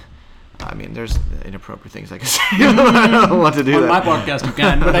 there's inappropriate things I can say. I don't want to do On that. my podcast you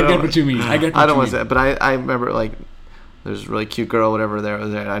can, but I get what you mean. I don't want to say that, but I remember like there's a really cute girl, whatever there.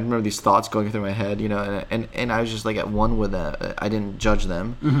 I remember these thoughts going through my head, and I was just like at one with that. I didn't judge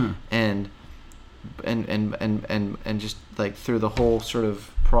them, and just like through the whole sort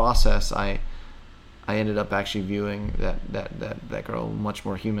of process, I ended up actually viewing that girl much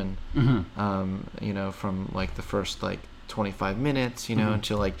more human, from like the first like 25 minutes,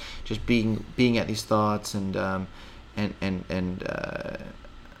 until like just being at these thoughts and I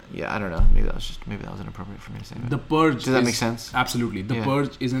don't know. Maybe that was inappropriate for me to say that. The purge. Does that make sense? Absolutely. The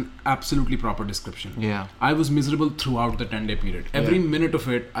purge is an absolutely proper description. Yeah. I was miserable throughout the 10-day period. Every minute of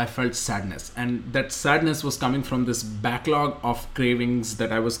it, I felt sadness. And that sadness was coming from this backlog of cravings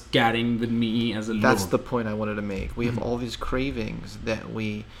that I was carrying with me as a load. That's the point I wanted to make. We have all these cravings that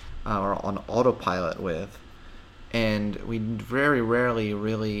we are on autopilot with. And we very rarely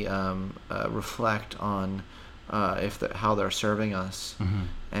really reflect on how they're serving us,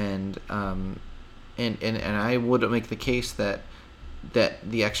 and I would make the case that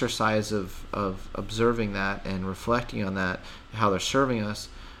the exercise of observing that and reflecting on that, how they're serving us,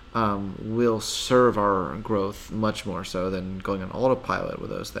 will serve our growth much more so than going on autopilot with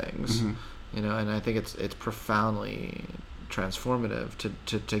those things. And I think it's profoundly transformative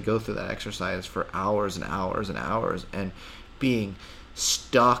to go through that exercise for hours and hours and hours and being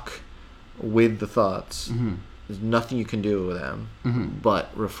stuck with the thoughts. There's nothing you can do with them but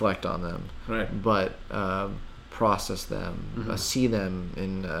reflect on them, but process them, see them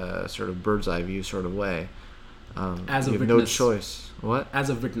in a sort of bird's eye view sort of way. As a you have witness. no choice. What? As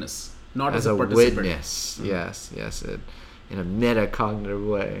a witness, not as a a participant. witness. Yes, in a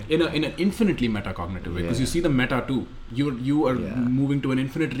metacognitive way. In an infinitely metacognitive way, because you see the meta too. You are moving to an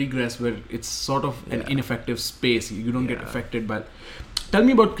infinite regress where it's sort of an ineffective space. You don't get affected by. Tell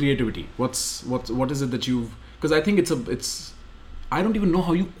me about creativity. What is it that you've? Because I think it's. I don't even know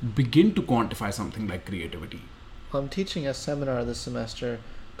how you begin to quantify something like creativity. I'm teaching a seminar this semester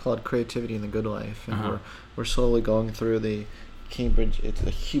called Creativity in the Good Life, and we're slowly going through the Cambridge. It's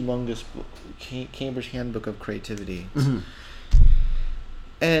a humongous book, Cambridge Handbook of Creativity.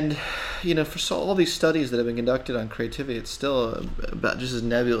 And for all these studies that have been conducted on creativity, it's still about just as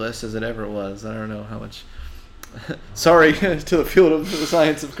nebulous as it ever was. I don't know how much. Sorry to the field of the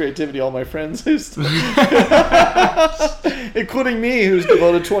science of creativity, all my friends, including me, who's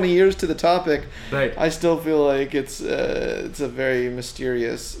devoted 20 years to the topic. Right. I still feel like it's a very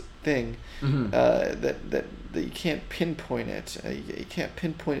mysterious thing that you can't pinpoint it. You can't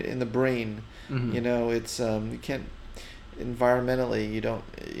pinpoint it in the brain. It's you can't. Environmentally, you don't.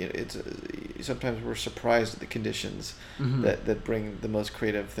 Sometimes we're surprised at the conditions that bring the most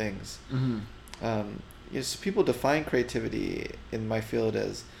creative things. People define creativity in my field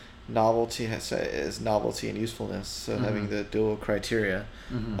as novelty, and usefulness. So having the dual criteria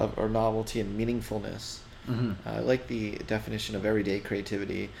or novelty and meaningfulness. I like the definition of everyday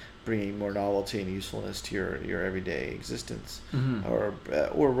creativity, bringing more novelty and usefulness to your everyday existence. Or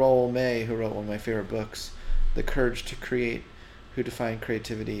Roald May, who wrote one of my favorite books, The Courage to Create, who defined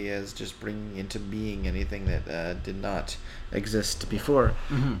creativity as just bringing into being anything that did not exist before.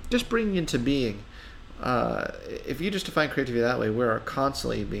 Just bringing into being. If you just define creativity that way, we're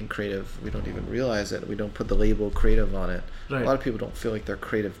constantly being creative. We don't even realize it. We don't put the label creative on it. Right. A lot of people don't feel like they're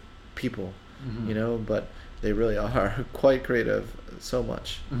creative people, but They really are quite creative. So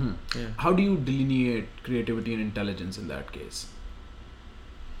much. Yeah. How do you delineate creativity and intelligence in that case?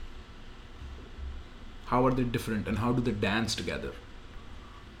 How are they different, and how do they dance together?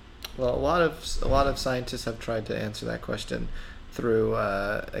 Well, a lot of scientists have tried to answer that question through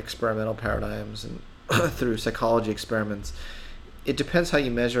experimental paradigms and through psychology experiments. It depends how you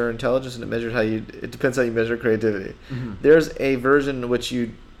measure intelligence, and it depends how you measure creativity. There's a version in which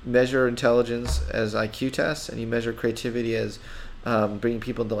you measure intelligence as IQ tests, and you measure creativity as bringing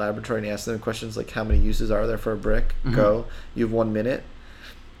people into the laboratory and asking them questions like, how many uses are there for a brick? Go. You have 1 minute.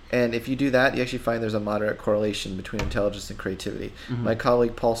 And if you do that, you actually find there's a moderate correlation between intelligence and creativity. My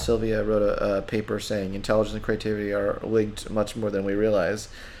colleague Paul Sylvia wrote a paper saying intelligence and creativity are linked much more than we realize.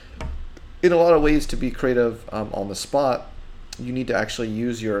 In a lot of ways, to be creative on the spot, you need to actually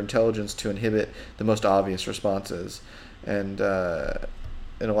use your intelligence to inhibit the most obvious responses. And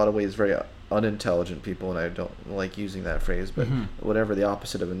in a lot of ways, very unintelligent people, and I don't like using that phrase, but whatever the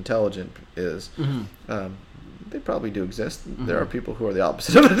opposite of intelligent is, they probably do exist. There are people who are the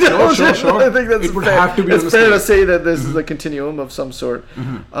opposite of intelligent. Sure. I think that's it's fair to say that this is a continuum of some sort.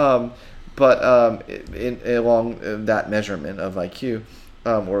 But along that measurement of IQ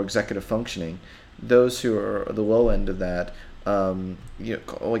or executive functioning, those who are the low end of that,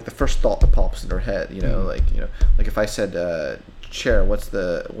 like the first thought that pops in their head, like if I said chair, what's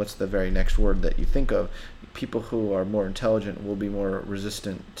the very next word that you think of? People who are more intelligent will be more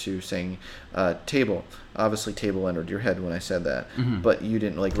resistant to saying table. Obviously, table entered your head when I said that, but you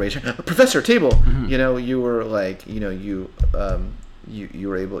didn't like raise your professor table. You were like, you're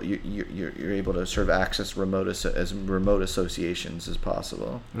able to sort of access remote associations as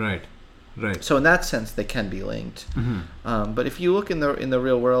possible. Right. So in that sense, they can be linked. But if you look in the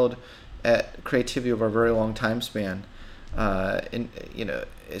real world at creativity over a very long time span,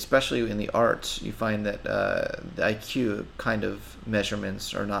 especially in the arts, you find that the IQ kind of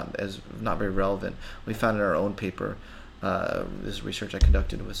measurements are not very relevant. We found in our own paper, this is research I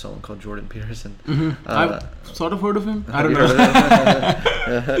conducted with someone called Jordan Peterson. I've sort of heard of him. I don't know.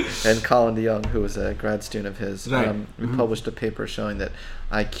 And Colin DeYoung, who was a grad student of his, we published a paper showing that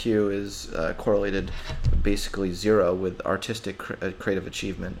IQ is correlated basically 0 with artistic creative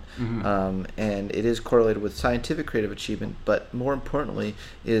achievement, and it is correlated with scientific creative achievement, but more importantly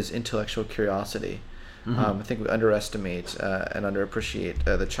is intellectual curiosity. I think we underestimate and underappreciate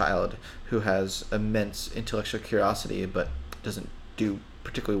the child who has immense intellectual curiosity but doesn't do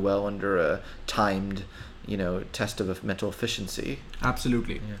particularly well under a timed, test of mental efficiency.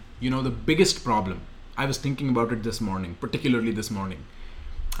 Absolutely. Yeah. The biggest problem, I was thinking about it particularly this morning.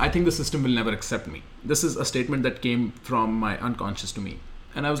 I think the system will never accept me. This is a statement that came from my unconscious to me.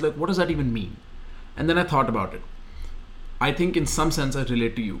 And I was like, what does that even mean? And then I thought about it. I think in some sense I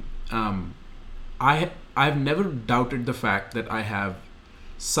relate to you. I've never doubted the fact that I have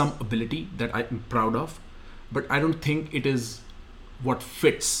some ability that I'm proud of, but I don't think it is what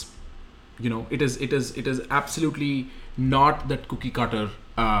fits. It is absolutely not that cookie cutter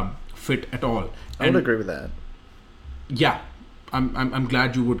fit at all. I would agree with that. Yeah, I'm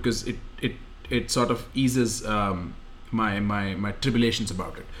glad you would, because it sort of eases my tribulations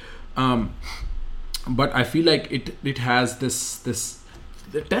about it. But I feel like it has this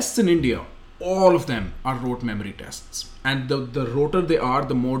the tests in India. All of them are rote memory tests, and the roter they are,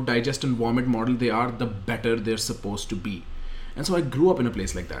 the more digest and vomit model they are, the better they're supposed to be. And so I grew up in a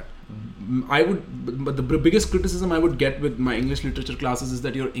place like that. But the biggest criticism I would get with my English literature classes is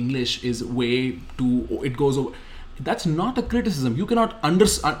that your English is it goes over. That's not a criticism. You cannot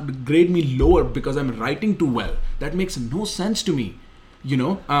grade me lower because I'm writing too well. That makes no sense to me,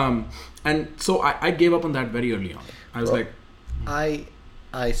 and so I gave up on that very early on. I was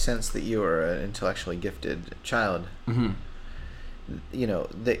I sense that you are an intellectually gifted child.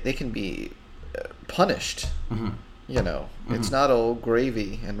 They can be punished. It's not all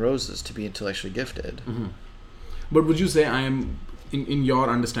gravy and roses to be intellectually gifted. But would you say I am, in your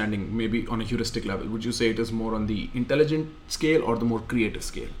understanding, maybe on a heuristic level, would you say it is more on the intelligent scale or the more creative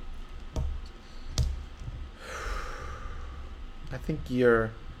scale? I think you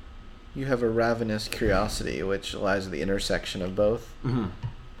have a ravenous curiosity, which lies at the intersection of both.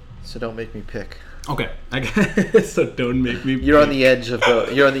 So don't make me pick. Okay, I guess. So don't make me. You're on the edge of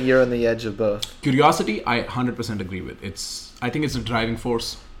both. You're on the edge of both. Curiosity, I 100% agree with. I think it's a driving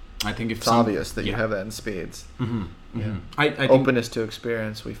force. I think it's obvious that you have that in spades. I think openness to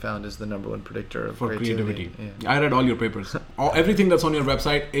experience, we found, is the number one predictor of creativity. I read all your papers. Everything that's on your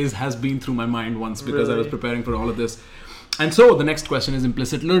website has been through my mind once, because I was preparing for all of this. And so the next question is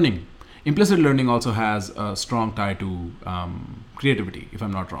implicit learning. Implicit learning also has a strong tie to creativity, if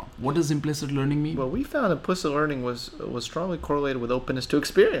I'm not wrong. What does implicit learning mean? Well, we found implicit learning was strongly correlated with openness to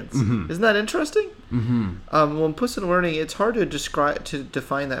experience. Mm-hmm. Isn't that interesting? Mm-hmm. Well, implicit learning, it's hard to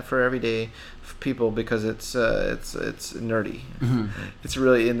define that for everyday people because it's nerdy. Mm-hmm. It's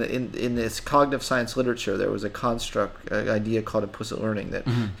really in this cognitive science literature. There was a construct idea called implicit learning that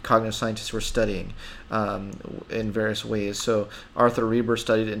cognitive scientists were studying in various ways. So Arthur Reber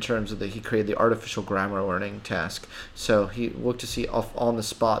studied it in terms of he created the artificial grammar learning task. So he looked to see on the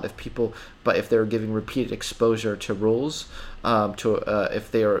spot if they were giving repeated exposure to rules,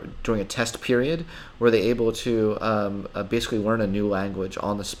 if they are during a test period, were they able to basically learn a new language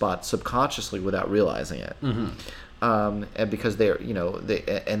on the spot subconsciously without realizing it. And because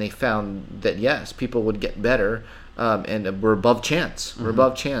they found that yes, people would get better. And we're above chance. We're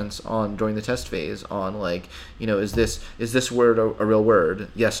above chance during the test phase on is this word a real word?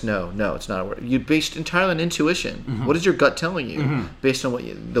 Yes, no, it's not a word. You based entirely on intuition. What is your gut telling you based on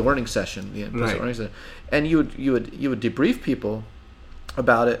the learning session, learning session, and you would debrief people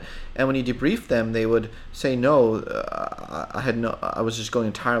about it, and when you debrief them, they would say no. I was just going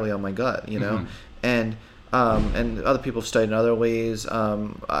entirely on my gut, and other people have studied in other ways.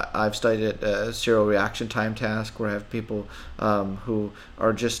 I've studied a serial reaction time task where I have people who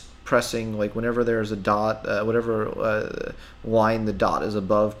are just pressing, whenever there's a dot, whatever line the dot is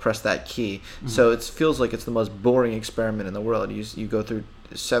above, press that key. So it feels like it's the most boring experiment in the world. You go through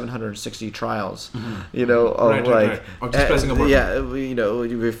 760 trials, right. Of just pressing a button. Yeah,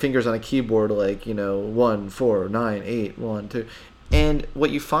 your fingers on a keyboard, 1, 4, 9, 8, 1, 2. And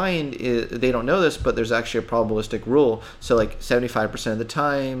what you find is, they don't know this, but there's actually a probabilistic rule. So 75% of the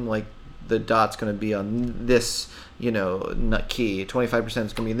time, the dot's going to be on this, nut key. 25% is going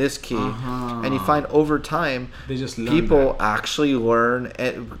to be in this key. And you find over time, they just people actually learn.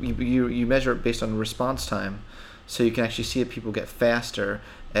 You measure it based on response time. So you can actually see that people get faster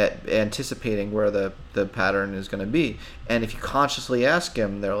at anticipating where the pattern is going to be. And if you consciously ask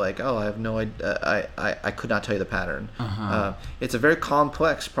them, they're like, oh, I have no idea. I could not tell you the pattern. It's a very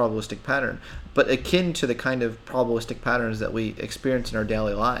complex probabilistic pattern, but akin to the kind of probabilistic patterns that we experience in our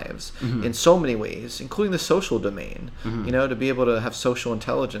daily lives in so many ways, including the social domain. To be able to have social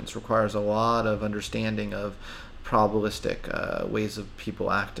intelligence requires a lot of understanding of probabilistic ways of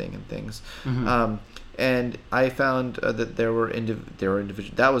people acting and things. And I found that there were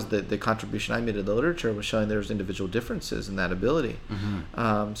individual. That was the contribution I made to the literature, was showing there's individual differences in that ability.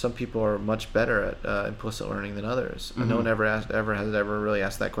 Some people are much better at implicit learning than others. No one has ever really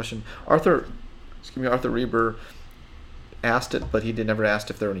asked that question. Arthur Reber asked it, but he never asked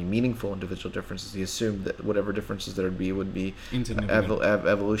if there were any meaningful individual differences. He assumed that whatever differences there would be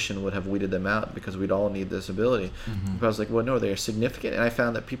evolution would have weeded them out because we'd all need this ability. But I was like, well, no, they are significant. And I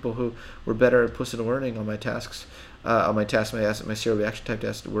found that people who were better at implicit learning on my tasks, my serial reaction type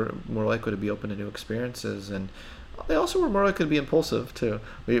test, were more likely to be open to new experiences, and they also were more likely to be impulsive too.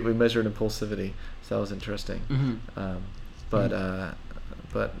 We measured impulsivity, so that was interesting.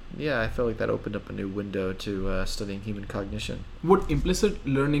 But yeah, I felt like that opened up a new window to studying human cognition. Would implicit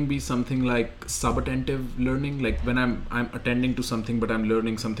learning be something like sub-attentive learning? Like when I'm attending to something, but I'm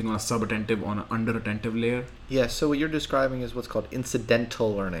learning something on a sub-attentive, on an under-attentive layer? Yeah, so what you're describing is what's called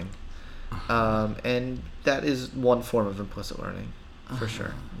incidental learning. And that is one form of implicit learning, for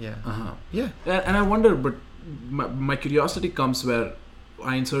sure. Yeah. Yeah. And I wonder, but my curiosity comes where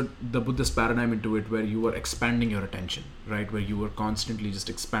I insert the Buddhist paradigm into it, where you were expanding your attention, right? Where you were constantly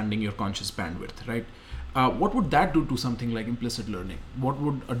just expanding your conscious bandwidth, right? What would that do to something like implicit learning? What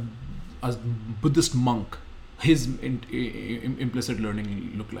would a Buddhist monk, his implicit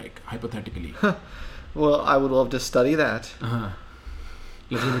learning look like, hypothetically? Well, I would love to study that.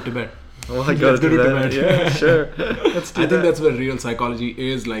 Let's go to Tibet. Well, I go to Tibet. Yeah, sure. Let's do I think that's where real psychology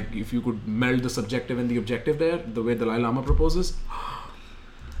is. Like, if you could meld the subjective and the objective there, the way Dalai Lama proposes.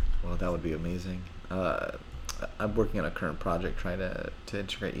 Well, that would be amazing. I'm working on a current project trying to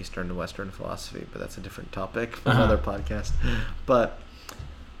integrate Eastern and Western philosophy, but that's a different topic for another podcast. But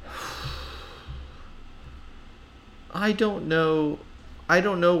I don't know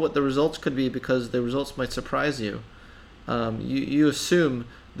what the results could be, because the results might surprise you. You assume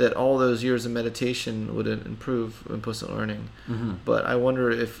that all those years of meditation would improve implicit learning, but I wonder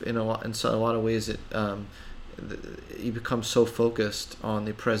if in a lot of ways it you become so focused on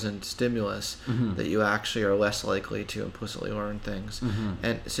the present stimulus that you actually are less likely to implicitly learn things.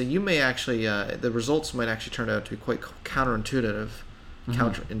 And so you may actually, the results might actually turn out to be quite counterintuitive.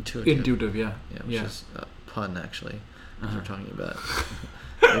 Intuitive, yeah. Which is a pun, actually, we're talking about.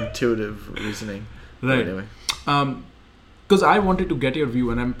 Intuitive reasoning. Right. But anyway. because I wanted to get your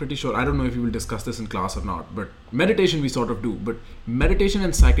view, and I'm pretty sure, I don't know if you will discuss this in class or not, but meditation we sort of do, but meditation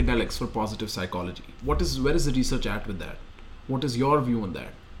and psychedelics for positive psychology. Where is the research at with that? What is your view on that?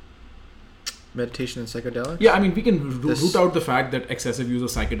 Meditation and psychedelics? Yeah, I mean, we can root out the fact that excessive use of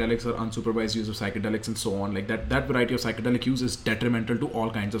psychedelics or unsupervised use of psychedelics and so on, like that variety of psychedelic use is detrimental to all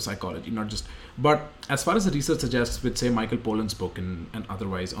kinds of psychology, not just... But as far as the research suggests with, say, Michael Pollan's book and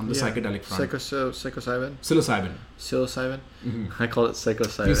otherwise on the psychedelic front... Psilocybin? Psilocybin. I call it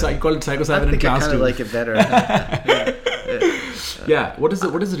psilocybin. You call it psilocybin in class too. I kind of like it better. Yeah. What is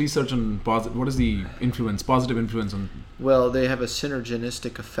the research on what is the positive influence on... Well, they have a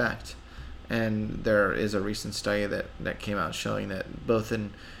synergistic effect. And there is a recent study that came out showing that both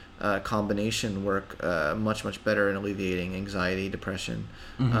in combination work much, much better in alleviating anxiety, depression,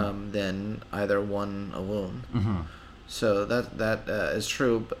 than either one alone. So that is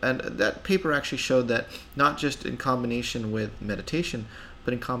true. And that paper actually showed that not just in combination with meditation,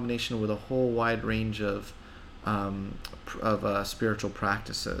 but in combination with a whole wide range of spiritual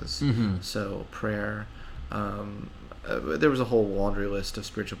practices. So prayer, there was a whole laundry list of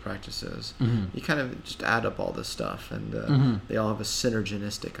spiritual practices. You kind of just add up all this stuff, and they all have a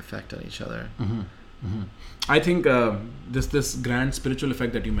synergistic effect on each other. I think this grand spiritual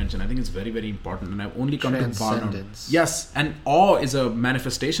effect that you mentioned, I think it's very, very important, and I've only come to Transcendence. Yes, and awe is a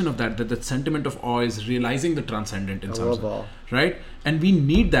manifestation of that. That sentiment of awe is realizing the transcendent in some sense, right? And we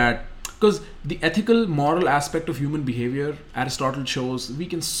need that. Because the ethical, moral aspect of human behavior, Aristotle shows we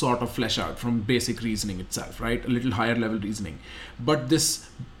can sort of flesh out from basic reasoning itself, right? A little higher level reasoning. But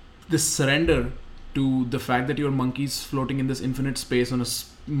this surrender to the fact that you're monkeys floating in this infinite space on a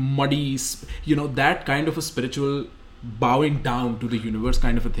muddy, that kind of a spiritual bowing down to the universe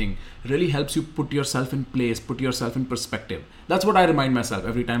kind of a thing really helps you put yourself in place, put yourself in perspective. That's what I remind myself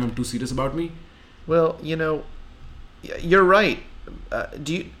every time I'm too serious about me. Well, you're right.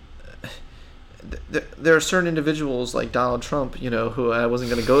 There are certain individuals like Donald Trump, who I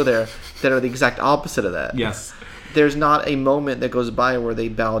wasn't going to go there, that are the exact opposite of that. Yes. There's not a moment that goes by where they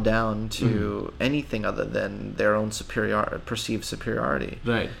bow down to anything other than their own perceived superiority.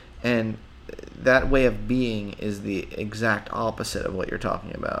 Right. And that way of being is the exact opposite of what you're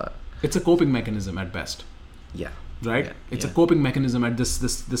talking about. It's a coping mechanism at best. Yeah. Right? Yeah, it's a coping mechanism at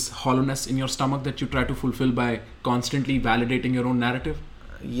this hollowness in your stomach that you try to fulfill by constantly validating your own narrative.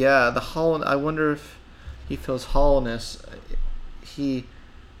 Yeah, I wonder if he feels hollowness. You're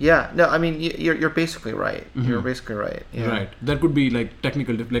basically right. You're basically right. Yeah. Right. That could be like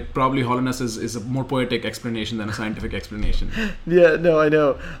technical, like probably hollowness is a more poetic explanation than a scientific explanation. Yeah, no, I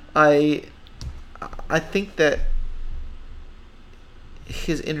know. I think that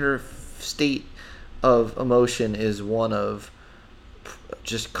his inner state of emotion is one of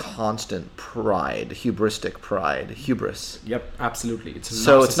just constant pride, hubris. Yep, absolutely.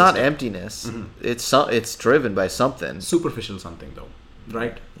 It's not emptiness. It's driven by something superficial, something though,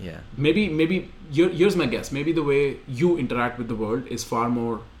 right? Yeah. Maybe here's my guess. Maybe the way you interact with the world is far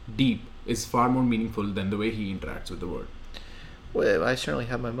more deep, is far more meaningful than the way he interacts with the world. Well, I certainly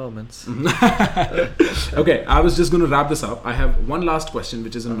have my moments. Okay, I was just going to wrap this up. I have one last question,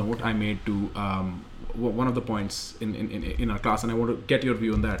 which is a note I made to one of the points in our class, and I want to get your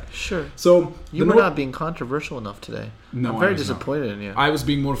view on that. Sure. So you were not being controversial enough today. No, I'm very disappointed in you. I was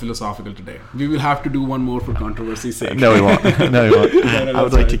being more philosophical today. We will have to do one more for controversy's sake. No, we won't. I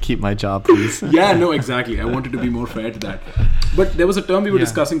would like to keep my job, please. Yeah, no, exactly. I wanted to be more fair to that. But there was a term we were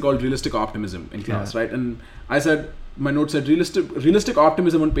discussing called realistic optimism in class, right? And I said, my note said, realistic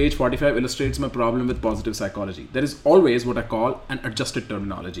optimism on page 45 illustrates my problem with positive psychology. There is always what I call an adjusted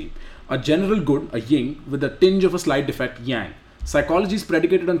terminology. A general good, a yin, with a tinge of a slight defect, yang. Psychology is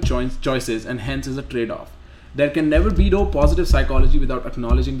predicated on choices and hence is a trade-off. There can never be no positive psychology without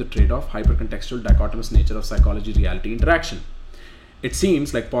acknowledging the trade-off, hyper-contextual, dichotomous nature of psychology-reality interaction. It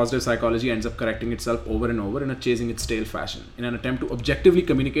seems like positive psychology ends up correcting itself over and over in a chasing its tail fashion, in an attempt to objectively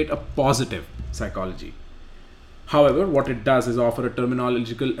communicate a positive psychology. However, what it does is offer a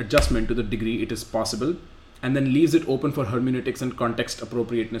terminological adjustment to the degree it is possible, and then leaves it open for hermeneutics and context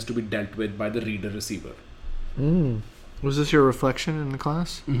appropriateness to be dealt with by the reader-receiver. Was this your reflection in the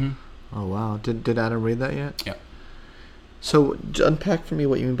class? Mm-hmm. Oh, wow. Did Adam read that yet? Yeah. So, unpack for me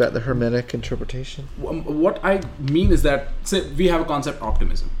what you mean by the hermeneutic interpretation. What I mean is that, say, we have a concept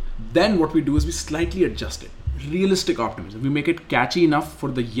optimism. Then what we do is we slightly adjust it. realistic optimism. We make it catchy enough for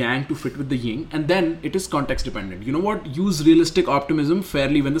the yang to fit with the yin, and then it is context dependent. You know what? Use realistic optimism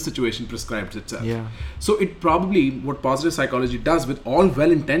fairly when the situation prescribes itself. Yeah. So it probably, what positive psychology does with all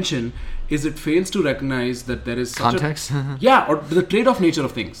well intention, is it fails to recognize that there is such Context? or the trade-off nature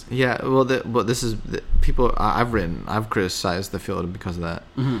of things. Yeah, well, this is people. I've criticized the field because of that.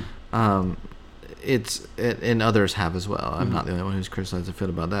 And others have as well. I'm not the only one who's criticized the field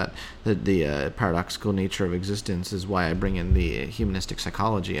about that. The paradoxical nature of existence is why I bring in the humanistic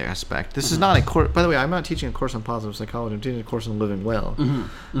psychology aspect. This is not a course. By the way, I'm not teaching a course on positive psychology. I'm teaching a course on living well.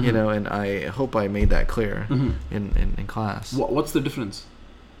 You know, and I hope I made that clear in class. What's the difference?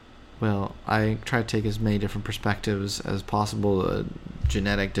 Well, I try to take as many different perspectives as possible: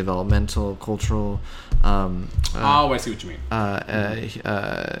 genetic, developmental, cultural. I see what you mean.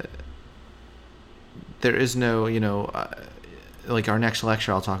 There is no, like our next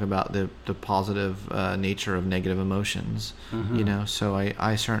lecture, I'll talk about the positive nature of negative emotions. So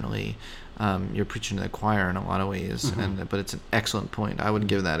I certainly, you're preaching to the choir in a lot of ways, but it's an excellent point. I would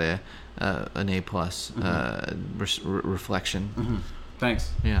give that an A plus reflection.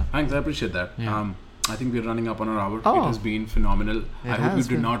 Thanks. Yeah. Thanks. I appreciate that. Yeah. I think we're running up on our hour. Oh. It has been phenomenal. I hope you did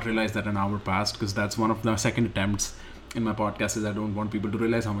been. not realize that an hour passed, because that's one of the second attempts in my podcast is I don't want people to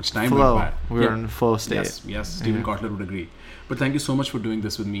realize how much time Flow. went by. We're in flow state. Yes. Stephen Kotler would agree. But thank you so much for doing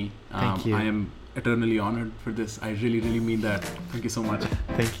this with me. Thank you. I am eternally honored for this. I really, really mean that. Thank you so much.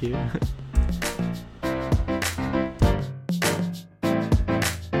 Thank you.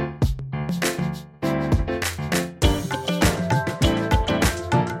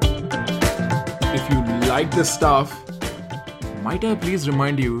 If you like this stuff, might I please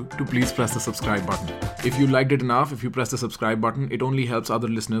remind you to please press the subscribe button. If you liked it enough, if you press the subscribe button, it only helps other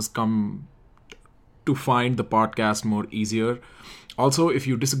listeners come to find the podcast more easier. Also, if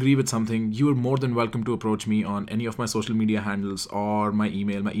you disagree with something, you are more than welcome to approach me on any of my social media handles or my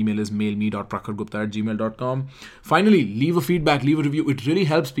email. My email is mailme.prakhargupta@gmail.com. Finally, leave a feedback, leave a review. It really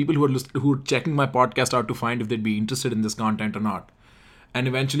helps people who are checking my podcast out to find if they'd be interested in this content or not. And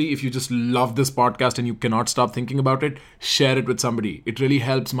eventually, if you just love this podcast and you cannot stop thinking about it, share it with somebody. It really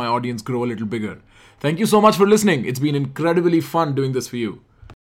helps my audience grow a little bigger. Thank you so much for listening. It's been incredibly fun doing this for you.